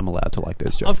dad, I'm allowed to like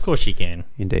those jokes. Of course you can.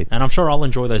 Indeed. And I'm sure I'll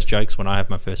enjoy those jokes when I have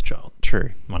my first child.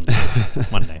 True. One day.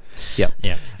 One day. Yep.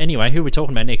 Yeah. Anyway, who are we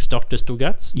talking about next? Dr.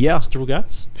 Stugatz? Yeah.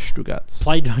 Stugatz? Stugatz.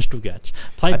 Played by Stugatz.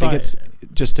 Played I think by... it's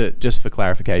just for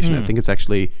clarification. I think it's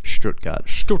actually Stuttgart.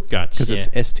 Stuttgart, Because it's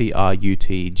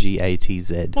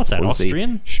Strutgatz. What's that,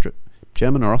 Austrian?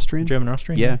 German or Austrian? German or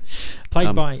Austrian? Yeah.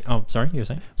 Played by... Oh, sorry, you were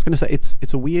saying? I was going to say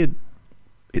it's a weird.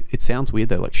 It sounds weird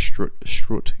though, like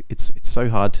Strut. It's so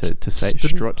hard to say.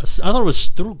 Strut. I thought it was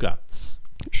Stuttgart.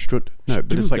 Strut. No,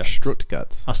 but it's like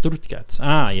Stuttgart. Stuttgart.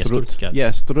 Ah, yes, Stuttgart.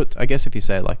 Yeah, Strut. I guess if you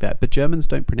say it like that, but Germans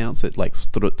don't pronounce it like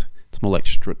Strut. It's more like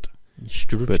Strut.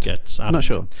 Stuttgart. I'm not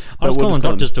sure. I was calling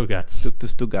Dr. Stuttgart. Dr.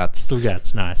 Stuttgart.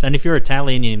 Stuttgart's nice. And if you're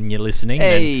Italian and you're listening,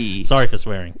 then sorry for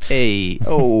swearing. Hey,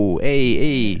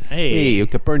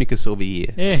 Copernicus over here.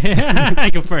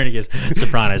 Copernicus.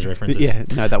 Sopranos references. Yeah,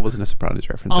 no, that wasn't a Sopranos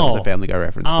reference. That was a Family Guy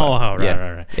reference.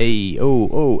 Right. Hey.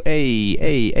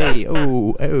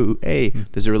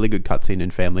 There's a really good cutscene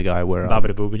in Family Guy where...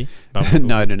 Babidi boobidi?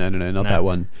 No, not that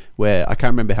one. Where I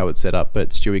can't remember how it's set up, but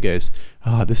Stewie goes,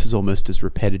 this is almost as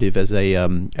repetitive as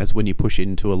as when you push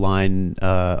into a line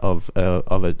of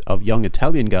young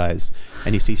Italian guys,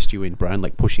 and you see Stewie and Brian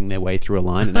like pushing their way through a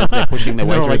line, and as they're pushing their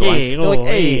way through the line, they're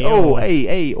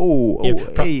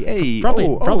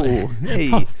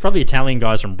like, Probably Italian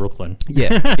guys from Brooklyn.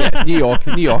 Yeah, New York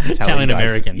Italian guys.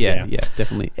 American. Yeah,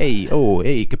 definitely.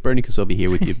 Hey, Copernicus over here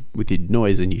with your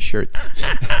noise and your shirts.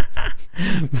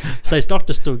 So it's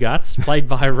Dr. Stuttgart, played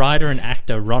by writer and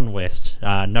actor Ron West,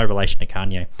 no relation to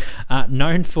Kanye.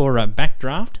 Known for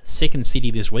Backdraft, Second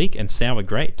City This Week, and Sour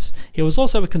Grapes. He was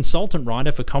also a consultant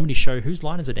writer for comedy show Whose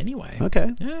Line Is It Anyway?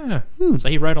 Okay. Yeah. So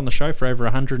he wrote on the show for over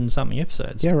 100 and something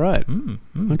episodes. Yeah, right.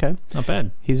 Okay. Not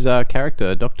bad. His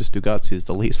character, Dr. Stugatz, is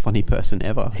the least funny person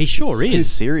ever. He sure is. He's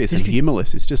serious and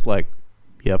humorless. It's just like,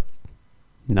 yep,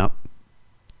 nope.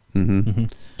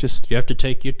 Just you have to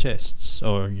take your tests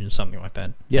or something like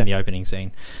that in the opening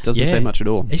scene. Doesn't say much at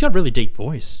all. He's got a really deep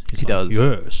voice. He does.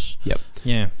 Yes. Yep.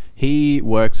 Yeah. He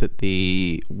works at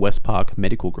the West Park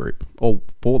Medical Group, or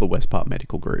for the West Park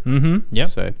Medical Group.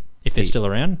 Yep. So if they're still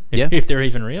around, Yeah. if they're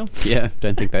even real. Yeah,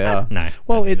 don't think they are. No.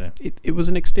 Well, don't think so. it was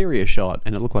an exterior shot,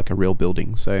 and it looked like a real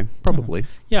building, so probably.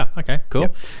 Yeah. Okay. Cool.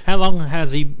 Yep. How long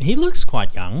has he? He looks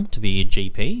quite young to be a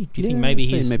GP. Do you think maybe I'd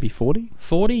say he's maybe 40?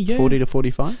 40? Yeah. 40 to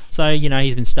 45? So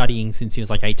he's been studying since he was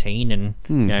like 18, and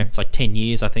it's like 10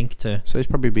 years, I think. To So he's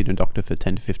probably been a doctor for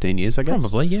 10 to 15 years, I guess.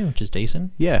 probably, yeah, which is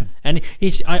decent. Yeah. And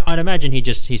I'd imagine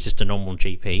he's just a normal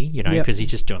GP, because he's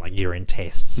just doing like urine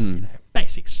tests,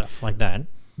 basic stuff like that.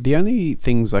 The only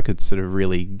things I could sort of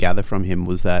really gather from him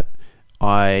was that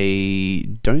I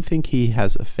don't think he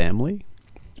has a family.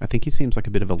 I think he seems like a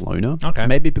bit of a loner. Okay.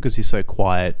 Maybe because he's so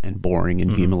quiet and boring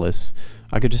and humorless.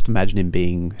 I could just imagine him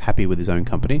being happy with his own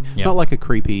company. Yep. Not like a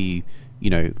creepy,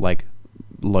 like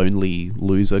lonely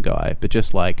loser guy, but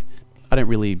just like, I don't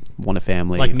really want a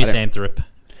family. Like misanthrope.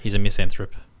 He's a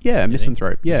misanthrope. Yeah,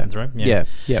 misanthrope. Yeah. Misanthrope, yeah.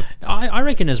 Yeah. I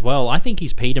reckon as well, I think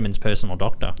he's Peterman's personal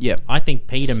doctor. Yeah. I think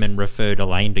Peterman referred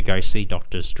Elaine to go see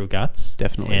Dr. Stugatz.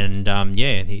 Definitely. And,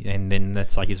 and then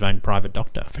that's like his own private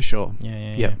doctor. For sure.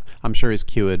 Yeah. I'm sure he's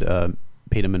cured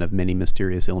Peterman of many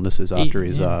mysterious illnesses after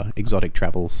his exotic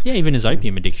travels. Yeah, even his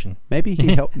opium addiction. Maybe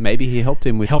he helped. Maybe he helped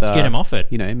him with get him off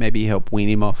it. Maybe he helped wean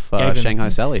him off Shanghai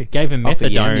Sally. Gave him off the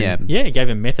methadone. yam. Yeah, gave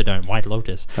him methadone. White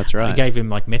Lotus. That's right. Gave him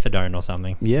like methadone or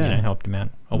something. Yeah, helped him out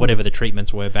or whatever the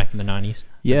treatments were back in the 90s.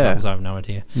 Yeah, I have no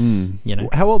idea.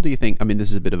 How old do you think? I mean,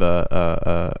 this is a bit of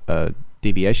a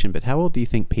deviation, but how old do you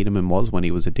think Peterman was when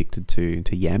he was addicted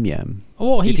to Yam Yam?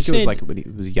 Well, do you think it was like when he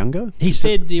was younger? He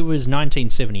said it was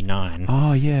 1979.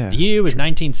 Oh yeah, the year was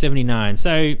 1979. So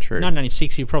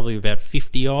 1996, you're probably about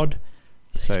 50 odd.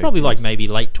 So he's probably like maybe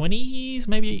late 20s,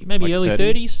 maybe like early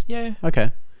 30s. Yeah.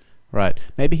 Okay. Right.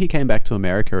 Maybe he came back to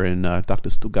America and Dr.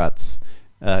 Stugatz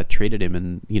treated him,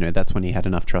 and that's when he had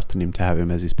enough trust in him to have him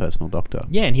as his personal doctor.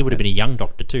 Yeah, and he would have been a young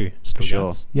doctor too. For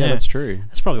sure. Yeah, that's true.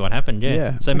 That's probably what happened.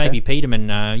 Yeah. So maybe Peterman,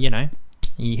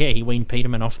 he weaned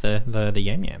Peterman off the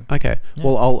Yam Yam. Okay. Yeah.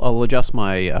 Well, I'll adjust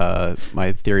my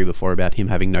my theory before about him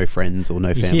having no friends or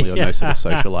no family or no sort of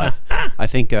social life. I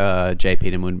think Jay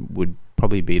Peterman would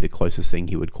probably be the closest thing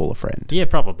he would call a friend. Yeah,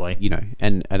 probably.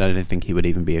 And I don't think he would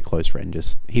even be a close friend.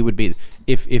 Just he would be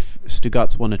if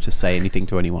Stugatz wanted to say anything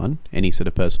to anyone, any sort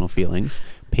of personal feelings,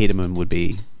 Peterman would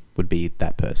be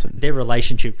that person. Their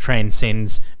relationship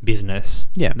transcends business.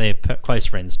 Yeah, they're close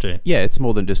friends too. Yeah, it's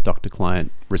more than just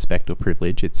doctor-client respect or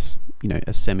privilege. It's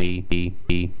a semi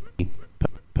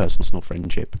personal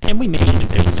friendship. And we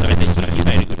mentioned it, so you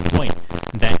made a good point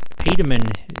that Peterman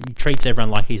treats everyone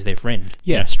like he's their friend.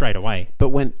 Straight away.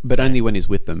 But only when he's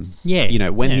with them. Yeah.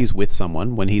 When he's with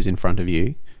someone, when he's in front of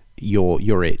you,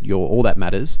 you're it. You're all that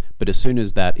matters. But as soon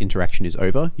as that interaction is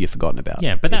over, you're forgotten about.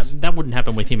 Yeah, but that wouldn't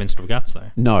happen with him and Stuttgart,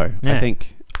 though. No, Yeah. I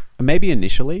think maybe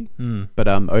initially, but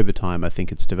over time, I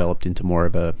think it's developed into more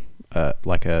of a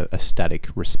static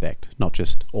respect, not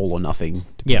just all or nothing,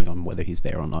 depending on whether he's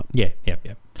there or not. Yeah.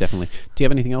 Definitely. Do you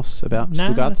have anything else about No,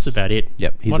 Stuttgart? that's about it.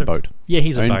 Yep, he's a boat. Yeah,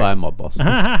 he's a owned boat. by a mob boss.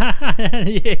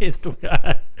 Yeah,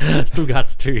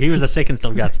 Stuttgart's too. He was the second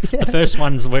Stuttgart's. The first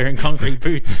one's wearing concrete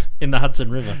boots in the Hudson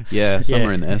River. Yeah,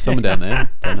 somewhere in there. Someone down there,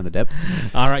 down in the depths.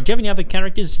 All right. Do you have any other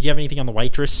characters? Do you have anything on the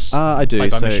waitress? I do.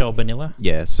 Played by So- Michelle Bonilla.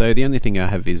 Yeah, so the only thing I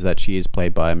have is that she is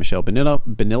played by Michelle Bonilla,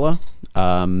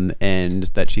 and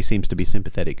that she seems to be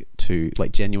sympathetic to,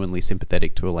 like, genuinely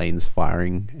sympathetic to Elaine's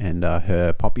firing and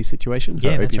her poppy situation, her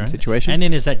Yeah, that's opium right. situation. And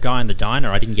then there's that guy in the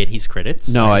diner. I didn't get his credits.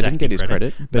 No, I didn't acting get his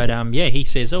credit, But but- yeah, he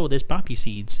says, "Oh, there's poppy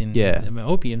seeds in Yeah.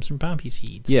 opiums from poppy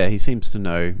seeds." Yeah, he seems to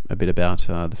know a bit about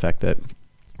the fact that,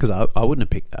 because I wouldn't have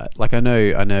picked that. Like, I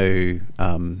know,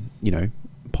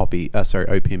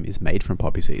 opium is made from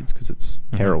poppy seeds because it's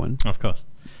heroin. Of course.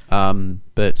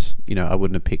 But I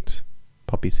wouldn't have picked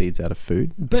poppy seeds out of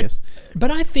food. I guess.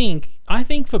 But I think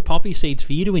for poppy seeds,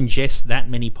 for you to ingest that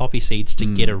many poppy seeds to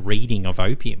get a reading of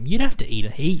opium, you'd have to eat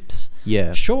Mm. heaps.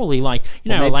 Yeah. Surely, like,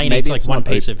 Well, Elaine maybe eats like it's one not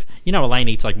piece of, Elaine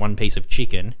eats like one piece of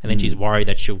chicken, and then she's worried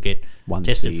that she'll get One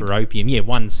tested seed. for opium. Yeah,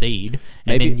 one seed,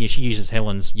 and Maybe- then she uses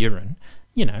Helen's urine.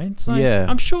 It's like, Yeah.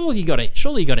 I'm sure you got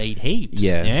to eat heaps.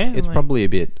 Yeah, it's Like, probably a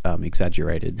bit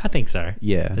exaggerated. I think so.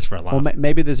 Yeah. Just for a laugh. Or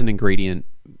maybe there's an ingredient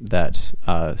that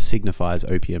signifies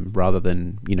opium rather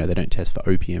than, they don't test for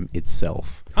opium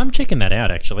itself. I'm checking that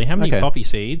out, actually. How many Okay. poppy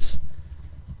seeds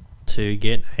to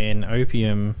get an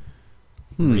opium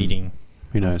reading?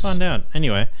 Who knows? Find out.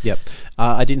 Anyway. Yep.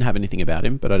 I didn't have anything about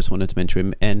him, but I just wanted to mention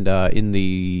him. And in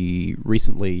the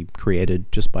recently created,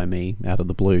 just by me, out of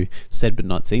the blue, said but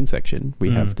not seen section, we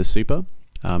have the super,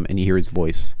 and you hear his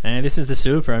voice. And this is the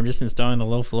super. I'm just installing the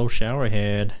low shower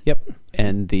head. Yep.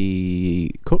 And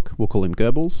the cook, we'll call him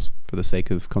Goebbels for the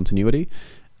sake of continuity,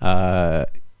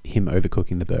 him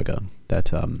overcooking the burger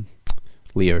that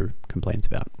Leo complains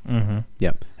about. Mm-hmm.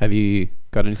 Yep. Have you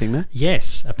got anything there?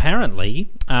 Yes, apparently,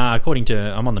 according to,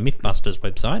 I'm on the Mythbusters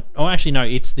website. Oh, actually, no,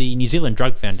 it's the New Zealand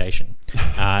Drug Foundation. The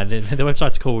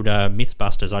website's called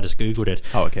Mythbusters. I just Googled it.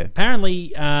 Oh, okay.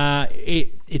 Apparently,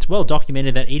 it's well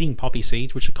documented that eating poppy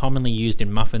seeds, which are commonly used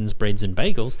in muffins, breads, and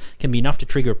bagels, can be enough to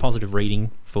trigger a positive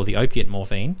reading for the opiate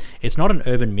morphine. It's not an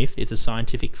urban myth, it's a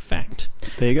scientific fact.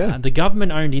 There you go. The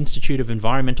government-owned Institute of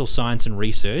Environmental Science and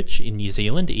Research in New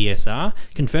Zealand, ESR,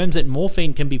 confirms that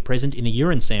morphine can be present in a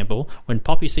urine sample when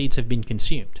poppy seeds have been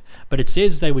consumed. But it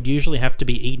says they would usually have to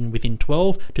be eaten within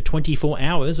 12 to 24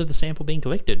 hours of the sample being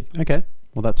collected. Okay.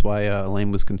 Well, that's why Elaine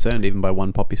was concerned, even by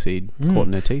one poppy seed caught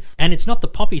in her teeth. And it's not the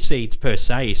poppy seeds per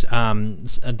se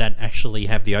that actually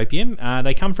have the opium.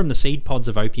 They come from the seed pods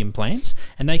of opium plants,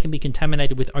 and they can be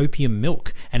contaminated with opium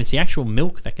milk. And it's the actual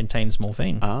milk that contains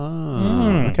morphine.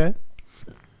 Okay.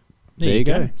 There you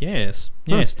go. Yes.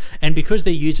 And because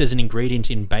they're used as an ingredient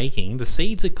in baking, the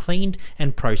seeds are cleaned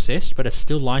and processed, but are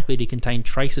still likely to contain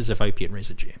traces of opiate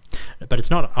residue. But it's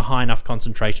not a high enough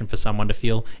concentration for someone to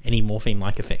feel any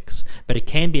morphine-like effects. But it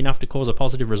can be enough to cause a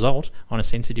positive result on a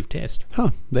sensitive test.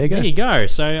 Huh. There you go. There you go.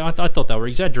 So I thought they were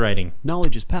exaggerating.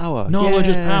 Knowledge is power. Knowledge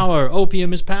is power.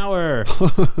 Opium is power.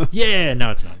 Yeah. No,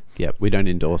 it's not. Yep, we don't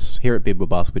endorse, here at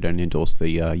Bibblebus, we don't endorse the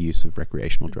use of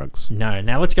recreational drugs. No.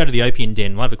 Now let's go to the opium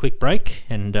den. We'll have a quick break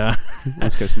and...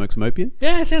 Let's go smoke some opium?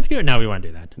 yeah, sounds good. No, we won't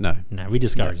do that. No. No, we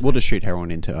discourage We'll that. just shoot heroin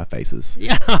into our faces.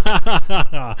 Yeah.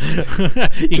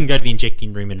 You can go to the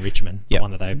injecting room in Richmond, the Yep.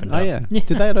 one that they opened Oh, up. yeah.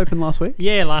 Did they open last week?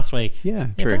 Yeah, last week. Yeah,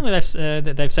 true.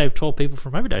 Apparently they've saved 12 people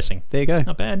from overdosing. There you go.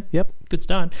 Not bad. Yep. Good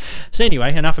start. So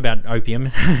anyway, enough about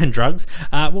opium and drugs.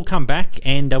 We'll come back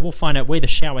and we'll find out where the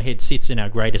showerhead sits in our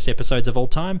greatest episodes of all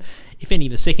time, if any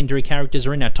of the secondary characters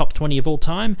are in our top 20 of all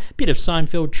time, a bit of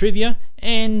Seinfeld trivia,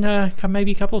 and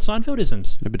maybe a couple of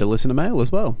Seinfeldisms. And a bit of listener mail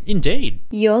as well. Indeed.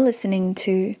 You're listening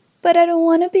to But I Don't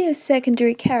Want to Be a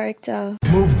Secondary Character.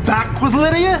 Move back with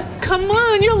Lydia? Come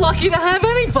on, you're lucky to have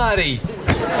anybody.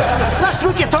 Last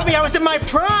week you told me I was in my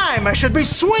prime. I should be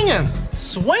swinging.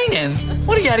 Swinging?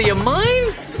 What are you, out of your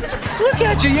mind? Look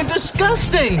at you, you're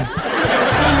disgusting.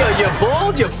 You're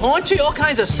bald, you're paunchy, all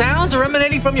kinds of sounds are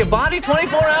emanating from your body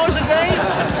 24 hours a day.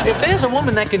 If there's a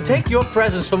woman that can take your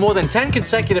presence for more than 10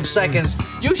 consecutive seconds,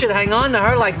 you should hang on to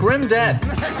her like grim death,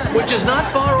 which is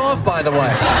not far off, by the way.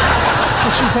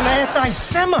 She's an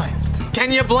anti-Semite.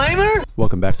 Can you blame her?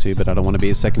 Welcome back to But I Don't Want to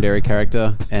Be a Secondary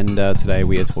Character, and today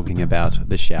we are talking about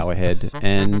the showerhead,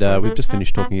 and we've just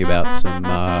finished talking about some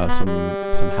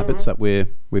habits that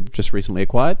we've just recently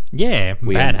acquired. Yeah,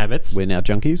 bad habits. We're now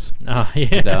junkies. Oh,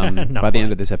 yeah. And, by the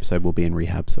end of this episode, we'll be in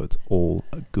rehab, so it's all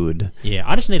good. Yeah,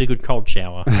 I just need a good cold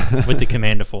shower with the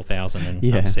Commander 4000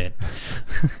 and I'm set.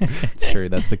 It's true,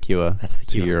 that's the cure. That's the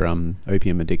cure. To your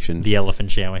opium addiction. The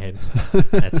elephant shower heads.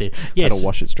 That's it. Yes. That'll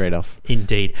wash it straight off.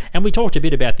 Indeed. And we talked a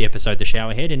bit about the episode The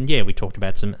Showerhead, and yeah, we talked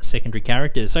about some secondary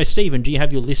characters. So, Stephen, do you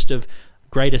have your list of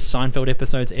greatest Seinfeld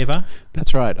episodes ever?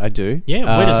 That's right, I do.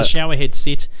 Yeah, where does The Showerhead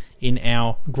sit in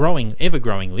our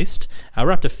ever-growing list?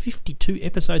 We're up to 52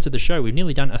 episodes of the show. We've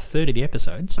nearly done a third of the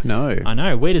episodes. I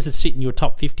know. Where does it sit in your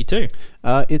top 52?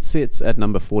 It sits at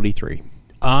number 43.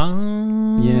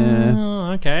 Yeah.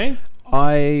 Okay.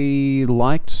 I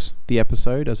liked the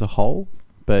episode as a whole,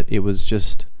 but it was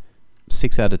just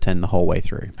 6 out of 10 the whole way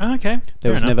through. Okay.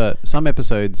 There was never some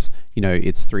episodes,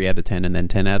 it's 3 out of 10 and then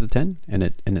 10 out of 10, and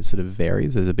it sort of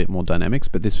varies. There's a bit more dynamics,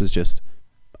 but this was just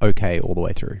okay all the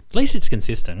way through. At least it's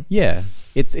consistent. Yeah,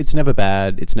 it's never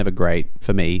bad. It's never great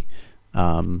for me.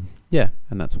 And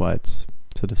that's why it's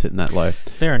sort of sitting that low.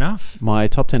 Fair enough. My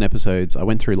top 10 episodes I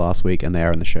went through last week, and they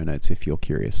are in the show notes if you're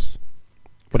curious.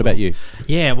 What about you?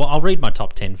 Yeah, well, I'll read my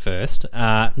top 10 first.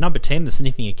 Number 10, The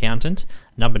Sniffing Accountant.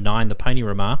 Number 9, The Pony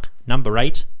Remark. Number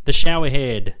 8, The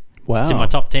Showerhead. Wow. It's in my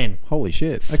top 10. Holy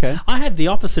shit. Okay. I had the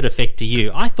opposite effect to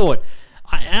you. I thought,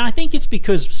 and I think it's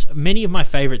because many of my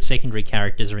favourite secondary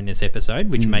characters are in this episode,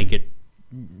 which make it,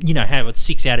 how it's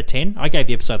 6 out of 10. I gave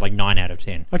the episode like 9 out of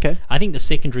 10. Okay. I think the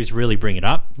secondaries really bring it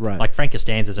up. Right. Like Frank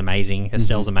Costanza's amazing,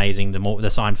 Estelle's amazing, the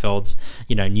Seinfelds,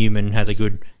 Newman has a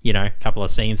good, couple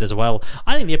of scenes as well.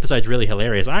 I think the episode's really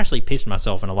hilarious. I actually pissed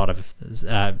myself in a lot of,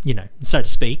 so to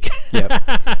speak. Yep.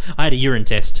 I had a urine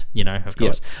test, of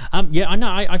course. Yep. I know.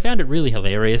 I found it really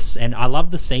hilarious, and I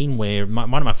love the scene where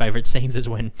one of my favourite scenes is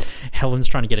when Helen's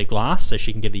trying to get a glass so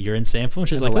she can get the urine sample.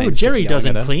 She's like, "Oh, Jerry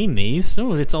doesn't clean these.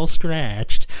 Oh, it's all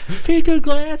scratched. Pick a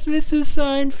glass, Mrs.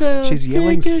 Seinfeld. She's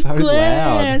yelling so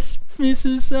loud.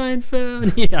 Mrs.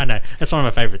 Seinfeld." Yeah, I know. That's one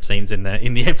of my favourite scenes in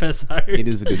the episode. It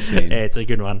is a good scene. Yeah, it's a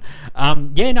good one.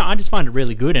 I just find it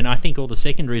really good, and I think all the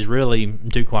secondaries really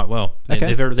do quite well.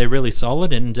 Okay. They're really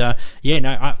solid, and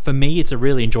for me, it's a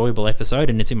really enjoyable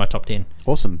episode, and it's in my top 10.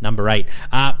 Awesome. Number 8.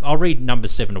 I'll read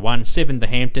numbers 7 to 1. 7, The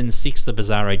Hamptons. 6, The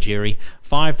Bizarro Jerry.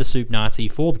 5, The Soup Nazi.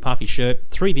 4, The Puffy Shirt.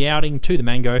 3, The Outing. 2, The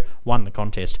Mango. 1, The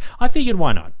Contest. I figured,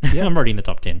 why not? Yeah. I'm already in the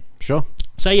top 10. Sure.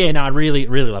 So I really,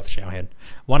 really love The Showerhead.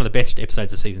 One of the best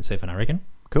episodes of season 7, I reckon.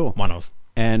 Cool. One of.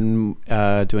 And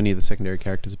do any of the secondary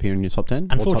characters appear in your top 10?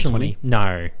 Unfortunately, or top 20?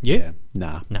 no. You? Yeah.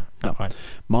 Nah. No, not quite.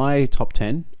 My top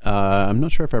 10, I'm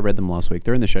not sure if I read them last week.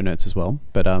 They're in the show notes as well.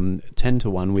 But 10 to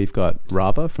 1, we've got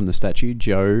Rava from The Statue,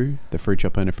 Joe, the fruit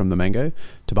shop owner from The Mango,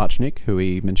 Tabachnik, who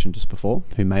we mentioned just before,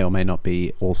 who may or may not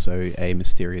be also a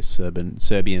mysterious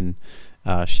Serbian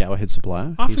showerhead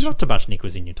supplier. I forgot Tabachnik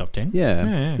was in your top 10.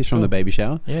 Yeah, he's from The Baby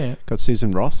Shower. Yeah. Got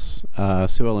Susan Ross,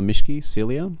 Suella Mishki,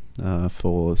 Celia,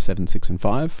 for 7, 6, and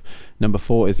 5. Number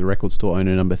 4 is the record store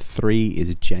owner. Number 3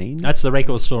 is Jane. That's the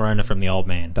record store owner from The Old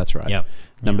Man. That's right. Yep.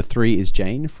 Number 3 is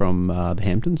Jane from The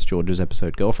Hamptons, George's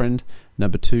episode girlfriend.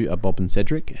 Number 2 are Bob and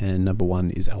Cedric, and number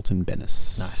 1 is Elton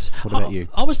Bennis. Nice. What about you?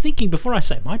 I was thinking, before I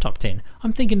say my top 10,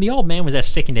 I'm thinking The Old Man was our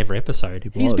second ever episode.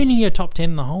 He's been in your top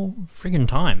 10 the whole friggin'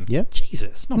 time. Yep.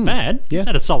 Jesus, not bad. Yeah. He's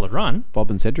had a solid run.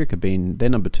 Bob and Cedric have been, they're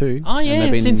number 2. Oh,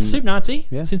 yeah, since Soup Nazi.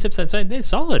 Yeah. Since episode 7, they're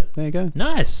solid. There you go.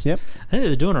 Nice. Yep.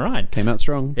 They're doing all right. Came out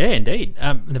strong. Yeah, indeed.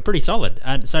 They're pretty solid.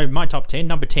 So my top 10,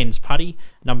 number 10's Putty.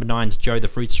 Number 9's Joe, the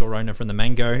fruit store owner from The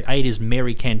Mango. 8 is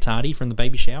Mary Cantardi from The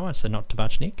Baby Shower, so not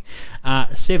Tabachnik.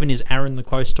 7 is Aaron, the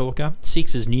close talker.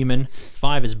 6 is Newman.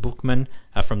 5 is Bookman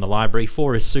from the library.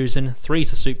 4 is Susan. 3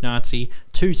 is the Soup Nazi.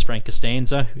 2 is Frank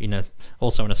Costanza,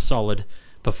 also in a solid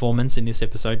performance in this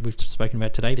episode we've spoken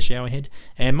about today, The Showerhead.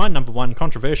 And my number 1,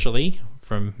 controversially,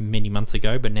 from many months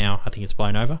ago, but now I think it's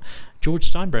blown over,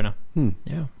 George Steinbrenner.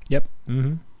 Yeah. Yep.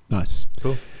 Mm-hmm. Nice.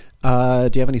 Cool. Do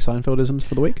you have any Seinfeldisms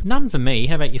for the week? None for me.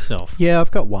 How about yourself? Yeah,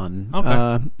 I've got one.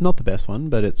 Okay. Not the best one,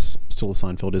 but it's still a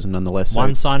Seinfeldism nonetheless.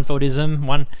 One Seinfeldism,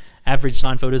 one average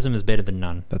Seinfeldism is better than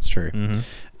none. That's true.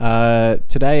 Mm-hmm.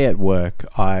 Today at work,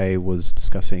 I was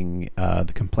discussing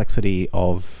the complexity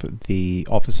of the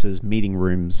offices' meeting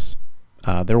rooms.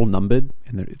 They're all numbered,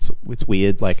 and it's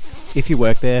weird. Like, if you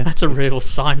work there... That's a real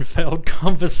Seinfeld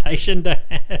conversation to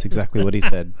have. That's exactly what he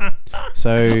said.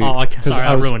 So... Oh, okay. Sorry,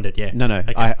 I ruined it, yeah. No.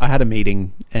 Okay. I had a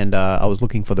meeting, and I was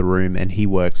looking for the room, and he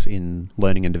works in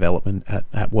learning and development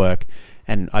at work,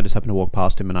 and I just happened to walk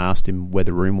past him, and I asked him where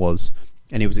the room was,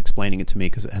 and he was explaining it to me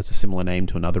because it has a similar name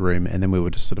to another room, and then we were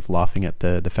just sort of laughing at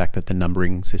the fact that the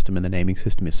numbering system and the naming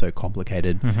system is so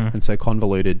complicated and so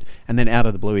convoluted. And then out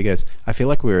of the blue, he goes, "I feel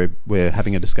like we're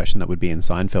having a discussion that would be in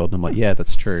Seinfeld." And I'm like, "Yeah,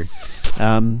 that's true."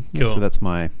 Cool. So that's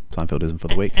my Seinfeldism for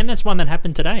the week. And that's one that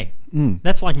happened today.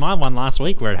 That's like my one last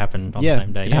week where it happened on the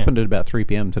same day. It happened at about 3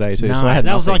 p.m. today too. No, so I had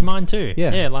that was nothing. like mine too.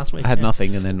 Yeah, last week. I had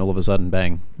nothing, and then all of a sudden,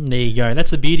 bang. There you go.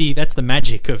 That's the beauty. That's the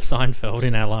magic of Seinfeld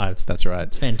in our lives. That's right.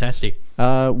 It's fantastic.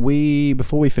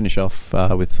 Before we finish off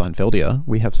with Seinfeldia,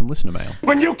 we have some listener mail.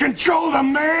 When you control the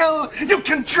mail, you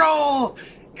control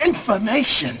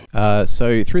information.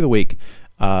 So through the week,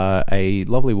 a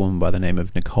lovely woman by the name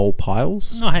of Nicole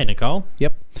Piles. Oh, hey, Nicole.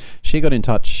 Yep. She got in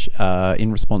touch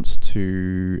in response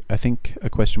to, I think, a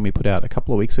question we put out a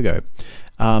couple of weeks ago.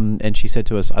 And she said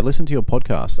to us, I listened to your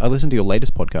podcast. I listened to your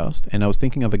latest podcast, and I was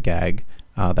thinking of a gag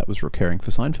that was recurring for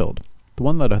Seinfeld. The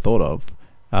one that I thought of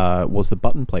was the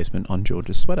button placement on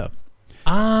George's sweater.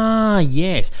 Ah,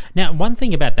 yes. Now, one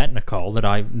thing about that, Nicole,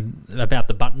 about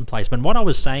the button placement, what I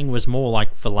was saying was more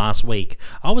like for last week.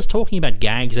 I was talking about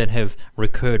gags that have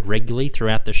recurred regularly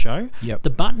throughout the show. Yep.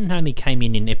 The button only came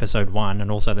in episode 1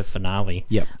 and also the finale.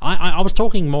 Yep. I was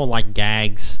talking more like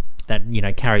gags that,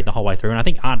 carried the whole way through, and I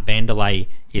think Art Vanderlei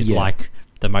is like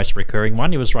the most recurring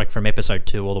one. It was like from episode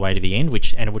 2 all the way to the end,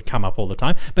 and it would come up all the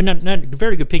time. But no,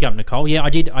 very good pickup, Nicole. Yeah,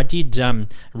 I did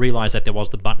realise that there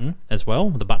was the button as well,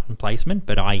 the button placement,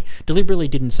 but I deliberately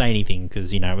didn't say anything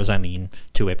because, it was only in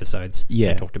 2 episodes.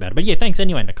 Yeah. I talked about it. But yeah, thanks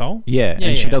anyway, Nicole. Yeah,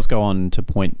 and she does go on to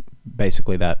point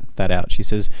basically that out. She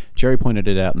says, Jerry pointed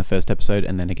it out in the first episode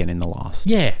and then again in the last.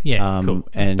 Yeah, cool.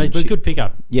 And but good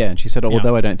pickup. Yeah, and she said,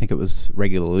 although I don't think it was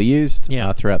regularly used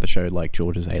throughout the show, like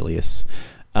George's alias.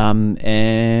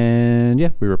 And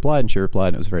we replied, and she replied,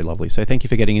 and it was very lovely. So thank you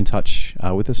for getting in touch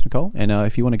with us, Nicole. And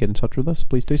if you want to get in touch with us,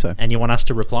 please do so. And you want us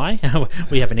to reply?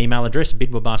 We have an email address,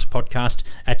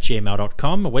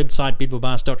 bidwabastpodcast@gmail.com, a website,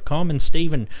 bidwabast.com. And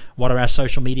Stephen, what are our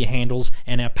social media handles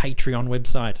and our Patreon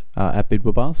website? At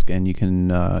Bidwabask, and you can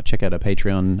check out our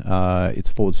Patreon.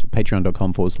 It's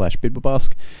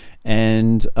patreon.com/bidwabask.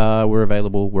 And we're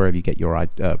available wherever you get your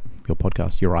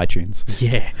podcast, your iTunes.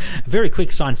 Yeah. Very quick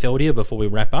Seinfeldia before we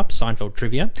wrap up. Seinfeld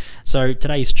trivia. So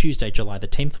today is Tuesday, July the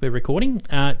 10th we're recording.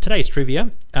 Today's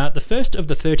trivia. The first of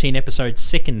the 13 episodes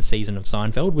second season of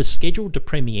Seinfeld was scheduled to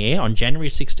premiere on January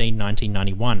 16,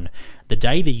 1991. The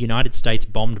day the United States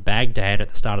bombed Baghdad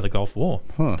at the start of the Gulf War.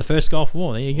 The first Gulf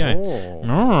War, there you go.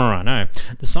 I know.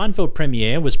 The Seinfeld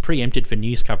premiere was preempted for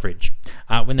news coverage.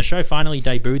 When the show finally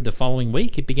debuted the following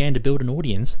week, it began to build an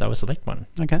audience, though a select one.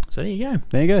 Okay. So there you go.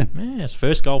 There you go. Yes,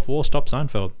 first Gulf War stopped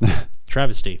Seinfeld.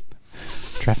 Travesty.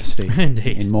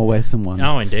 Indeed. In more ways than one.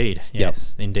 Oh, indeed.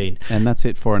 Yes, indeed. And that's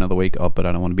it for another week of But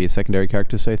I Don't Want to Be a Secondary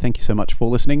Character. So thank you so much for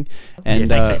listening. And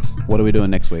thanks, what are we doing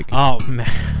next week? Oh, man.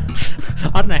 I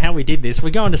don't know how we did this.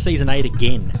 We're going to season 8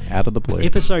 again. Out of the blue.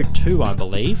 Episode 2, I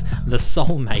believe. The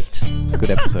Soulmate. Good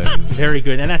episode. Very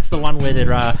good. And that's the one where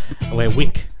where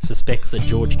Wick suspects that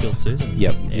George killed Susan.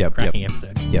 Yep. Cracking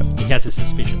episode. Yep. He has his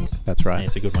suspicions. That's right. Yeah,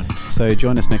 it's a good one. So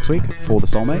join us next week for The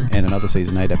Soulmate and another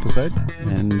season 8 episode.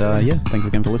 And thanks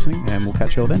again for listening, and we'll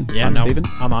catch you all then. Yeah, I'm Stephen.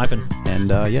 I'm Ivan. And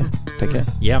take care.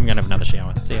 Yeah, I'm going to have another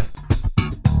shower. See ya.